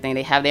uncles and everything.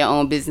 They have their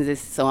own businesses.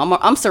 So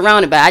I'm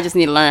surrounded by it. I just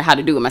need to learn how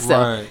to do it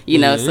myself. Right. You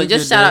know, so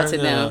just shout out to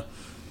them.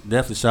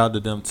 Definitely shout out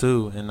to them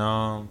too.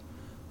 And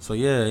so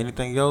yeah,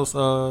 anything else,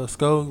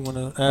 Sko, you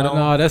want to add on?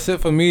 No, that's it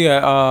for me.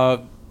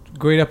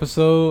 Great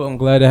episode. I'm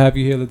glad to have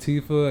you here,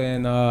 Latifah.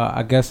 And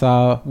I guess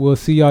we'll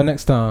see y'all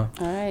next time.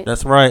 All right.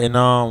 That's right.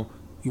 And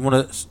you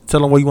want to tell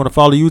them where you want to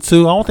follow you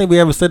too? I don't think we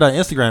ever said our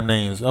Instagram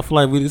names. I feel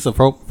like this is a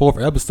fourth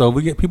episode.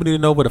 People need to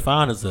know where to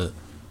find us at.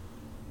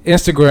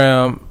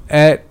 Instagram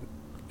at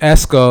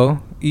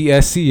Esco,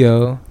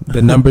 ESCO,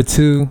 the number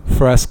 2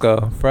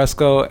 Fresco.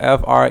 Fresco,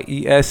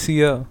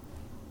 FRESCO.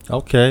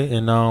 Okay,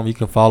 and you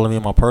can follow me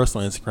on my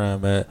personal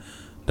Instagram at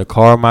the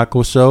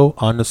Carmichael Show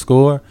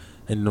 _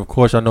 and of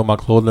course I know my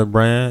clothing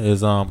brand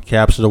is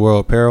Capture the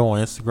World Apparel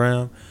on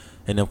Instagram.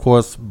 And of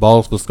course,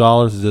 Ballers for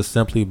Scholars is just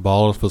simply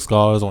Ballers for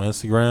Scholars on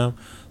Instagram.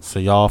 So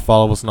y'all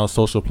follow us on our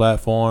social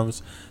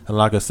platforms. And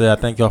like I said,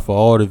 I thank y'all for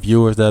all the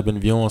viewers that have been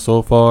viewing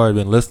so far, have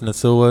been listening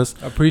to us.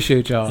 I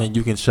appreciate y'all. And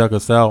you can check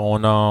us out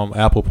on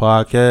Apple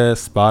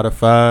Podcasts,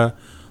 Spotify,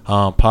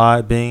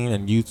 Podbean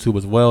and YouTube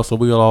as well. So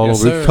we are all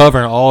Yes, over. sir. We're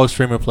covering all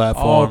streaming All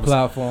platforms.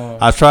 platforms.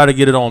 I try to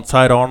get it on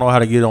Tidal. I don't know how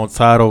to get it on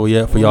Tidal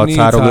yet for We y'all need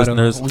Tidal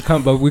listeners.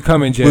 We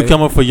coming, Jay. We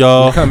coming for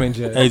y'all. We coming,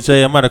 Jay. Hey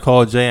Jay, I'm about to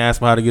call Jay and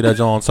ask him how to get that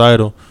jump on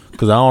Tidal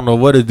because I don't know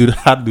what to do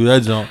how to do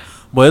that jump.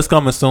 But it's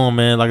coming soon,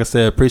 man. Like I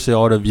said, appreciate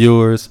all the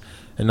viewers.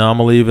 And now I'm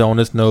gonna leave it on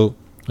this note.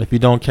 If you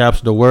don't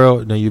capture the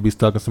world, then you'll be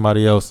stuck in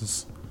somebody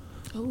else's.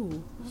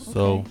 Ooh.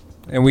 So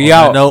And we on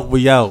out. that note,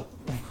 we out.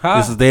 Ha.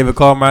 This is David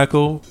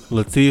Carmichael,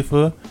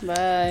 Latifah, Bye.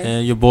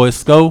 and your boy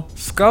Sco.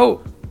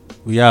 Scope.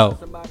 We out.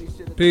 Somebody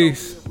should've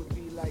Peace. told me it would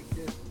be like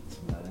this.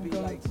 Be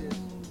like this.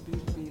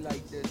 Be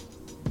like this.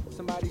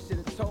 Somebody should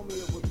have told me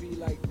it would be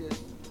like this.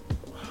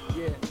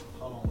 Yeah.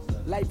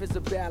 Life is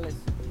a balance.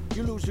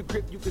 You lose your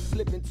grip, you could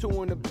slip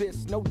into an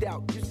abyss. No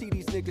doubt, you see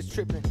these niggas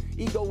tripping.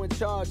 Ego in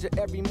charge of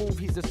every move,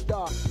 he's a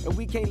star. And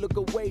we can't look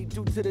away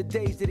due to the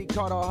days that he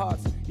caught our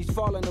hearts. He's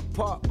falling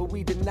apart, but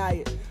we deny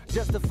it.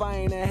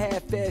 Justifying a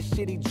half-ass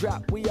shit he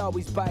dropped, we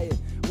always buy it.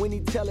 When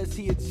he tell us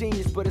he a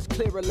genius, but it's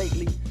clearer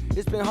lately.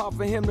 It's been hard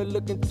for him to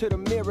look into the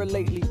mirror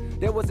lately.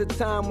 There was a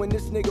time when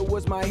this nigga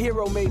was my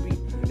hero, maybe.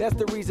 That's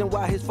the reason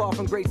why his fall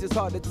from grace is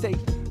hard to take.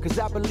 Cause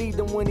I believed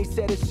him when he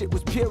said his shit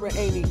was pure,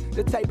 ain't he?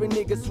 The type of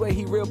nigga swear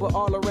he real, but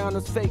all around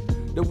us fake.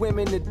 The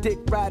women, the dick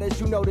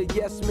riders, you know the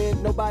yes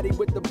men. Nobody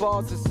with the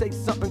balls to say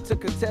something to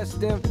contest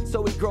them.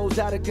 So he grows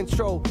out of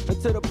control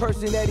until the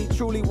person that he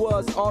truly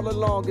was all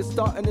along is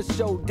starting to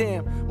show.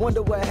 Damn,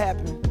 wonder what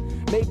happened.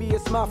 Maybe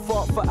it's my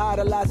fault for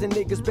idolizing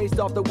niggas based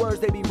off the words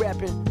they be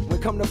rapping.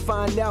 When come to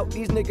find out,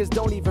 these niggas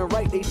don't even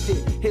write they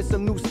shit. Hear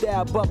some new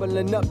style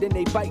bubbling up, then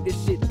they bite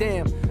this shit.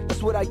 Damn,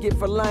 that's what I get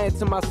for lying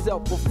to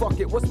myself. Well, fuck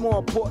it, what's more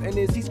important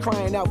is he's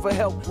crying out for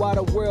help.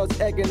 While the world's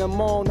egging him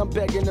on, I'm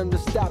begging him to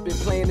stop it.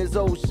 Playing his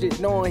old shit,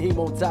 knowing he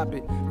won't top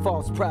it.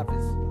 False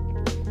prophets.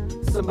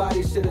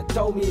 Somebody should have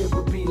told me it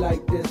would be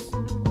like this.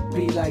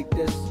 Be like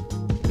this.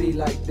 Be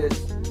like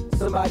this.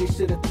 Somebody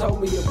should have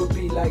told me it would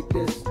be like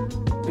this.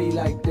 Be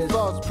like this.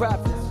 False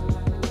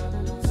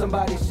prophets.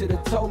 Somebody should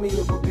have told me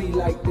it would be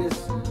like this.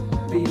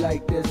 Be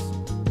like this.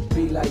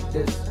 Be like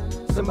this.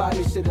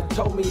 Somebody should have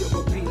told me it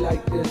would be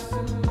like this.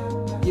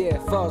 Yeah,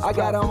 false. I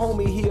got a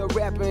homie, he a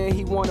rapper and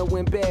he wanna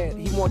win bad.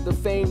 He want the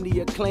fame,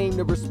 the acclaim,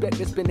 the respect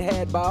that's been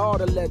had by all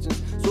the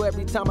legends. So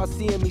every time I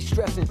see him, he's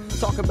stressing.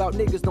 Talking about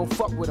niggas don't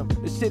fuck with him.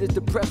 This shit is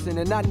depressing.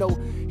 And I know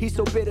he's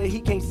so bitter he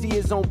can't see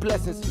his own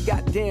blessings.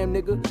 Goddamn,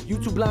 nigga. You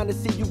too blind to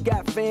see you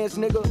got fans,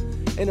 nigga.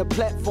 And a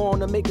platform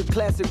to make a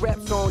classic rap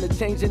song to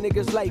change a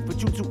nigga's life.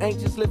 But you too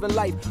anxious living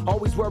life.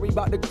 Always worry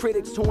about the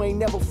critics who ain't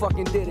never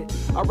fucking did it.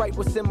 I write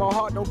what's in my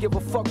heart, don't give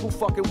a fuck who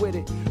fucking with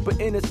it. But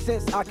in a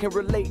sense, I can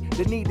relate.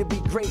 The need to be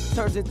great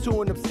turns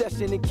into an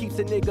obsession and keeps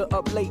a nigga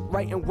up late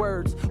writing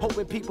words.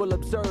 Hoping people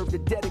observe the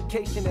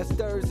dedication that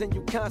stirs in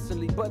you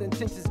constantly. But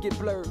intentions get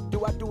blurred.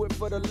 Do I do it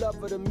for the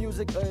love of the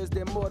music or is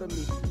there more to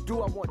me?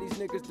 Do I want these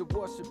niggas to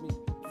worship me?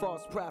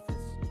 False prophets.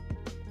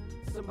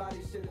 Somebody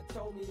should have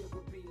told me it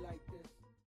would be like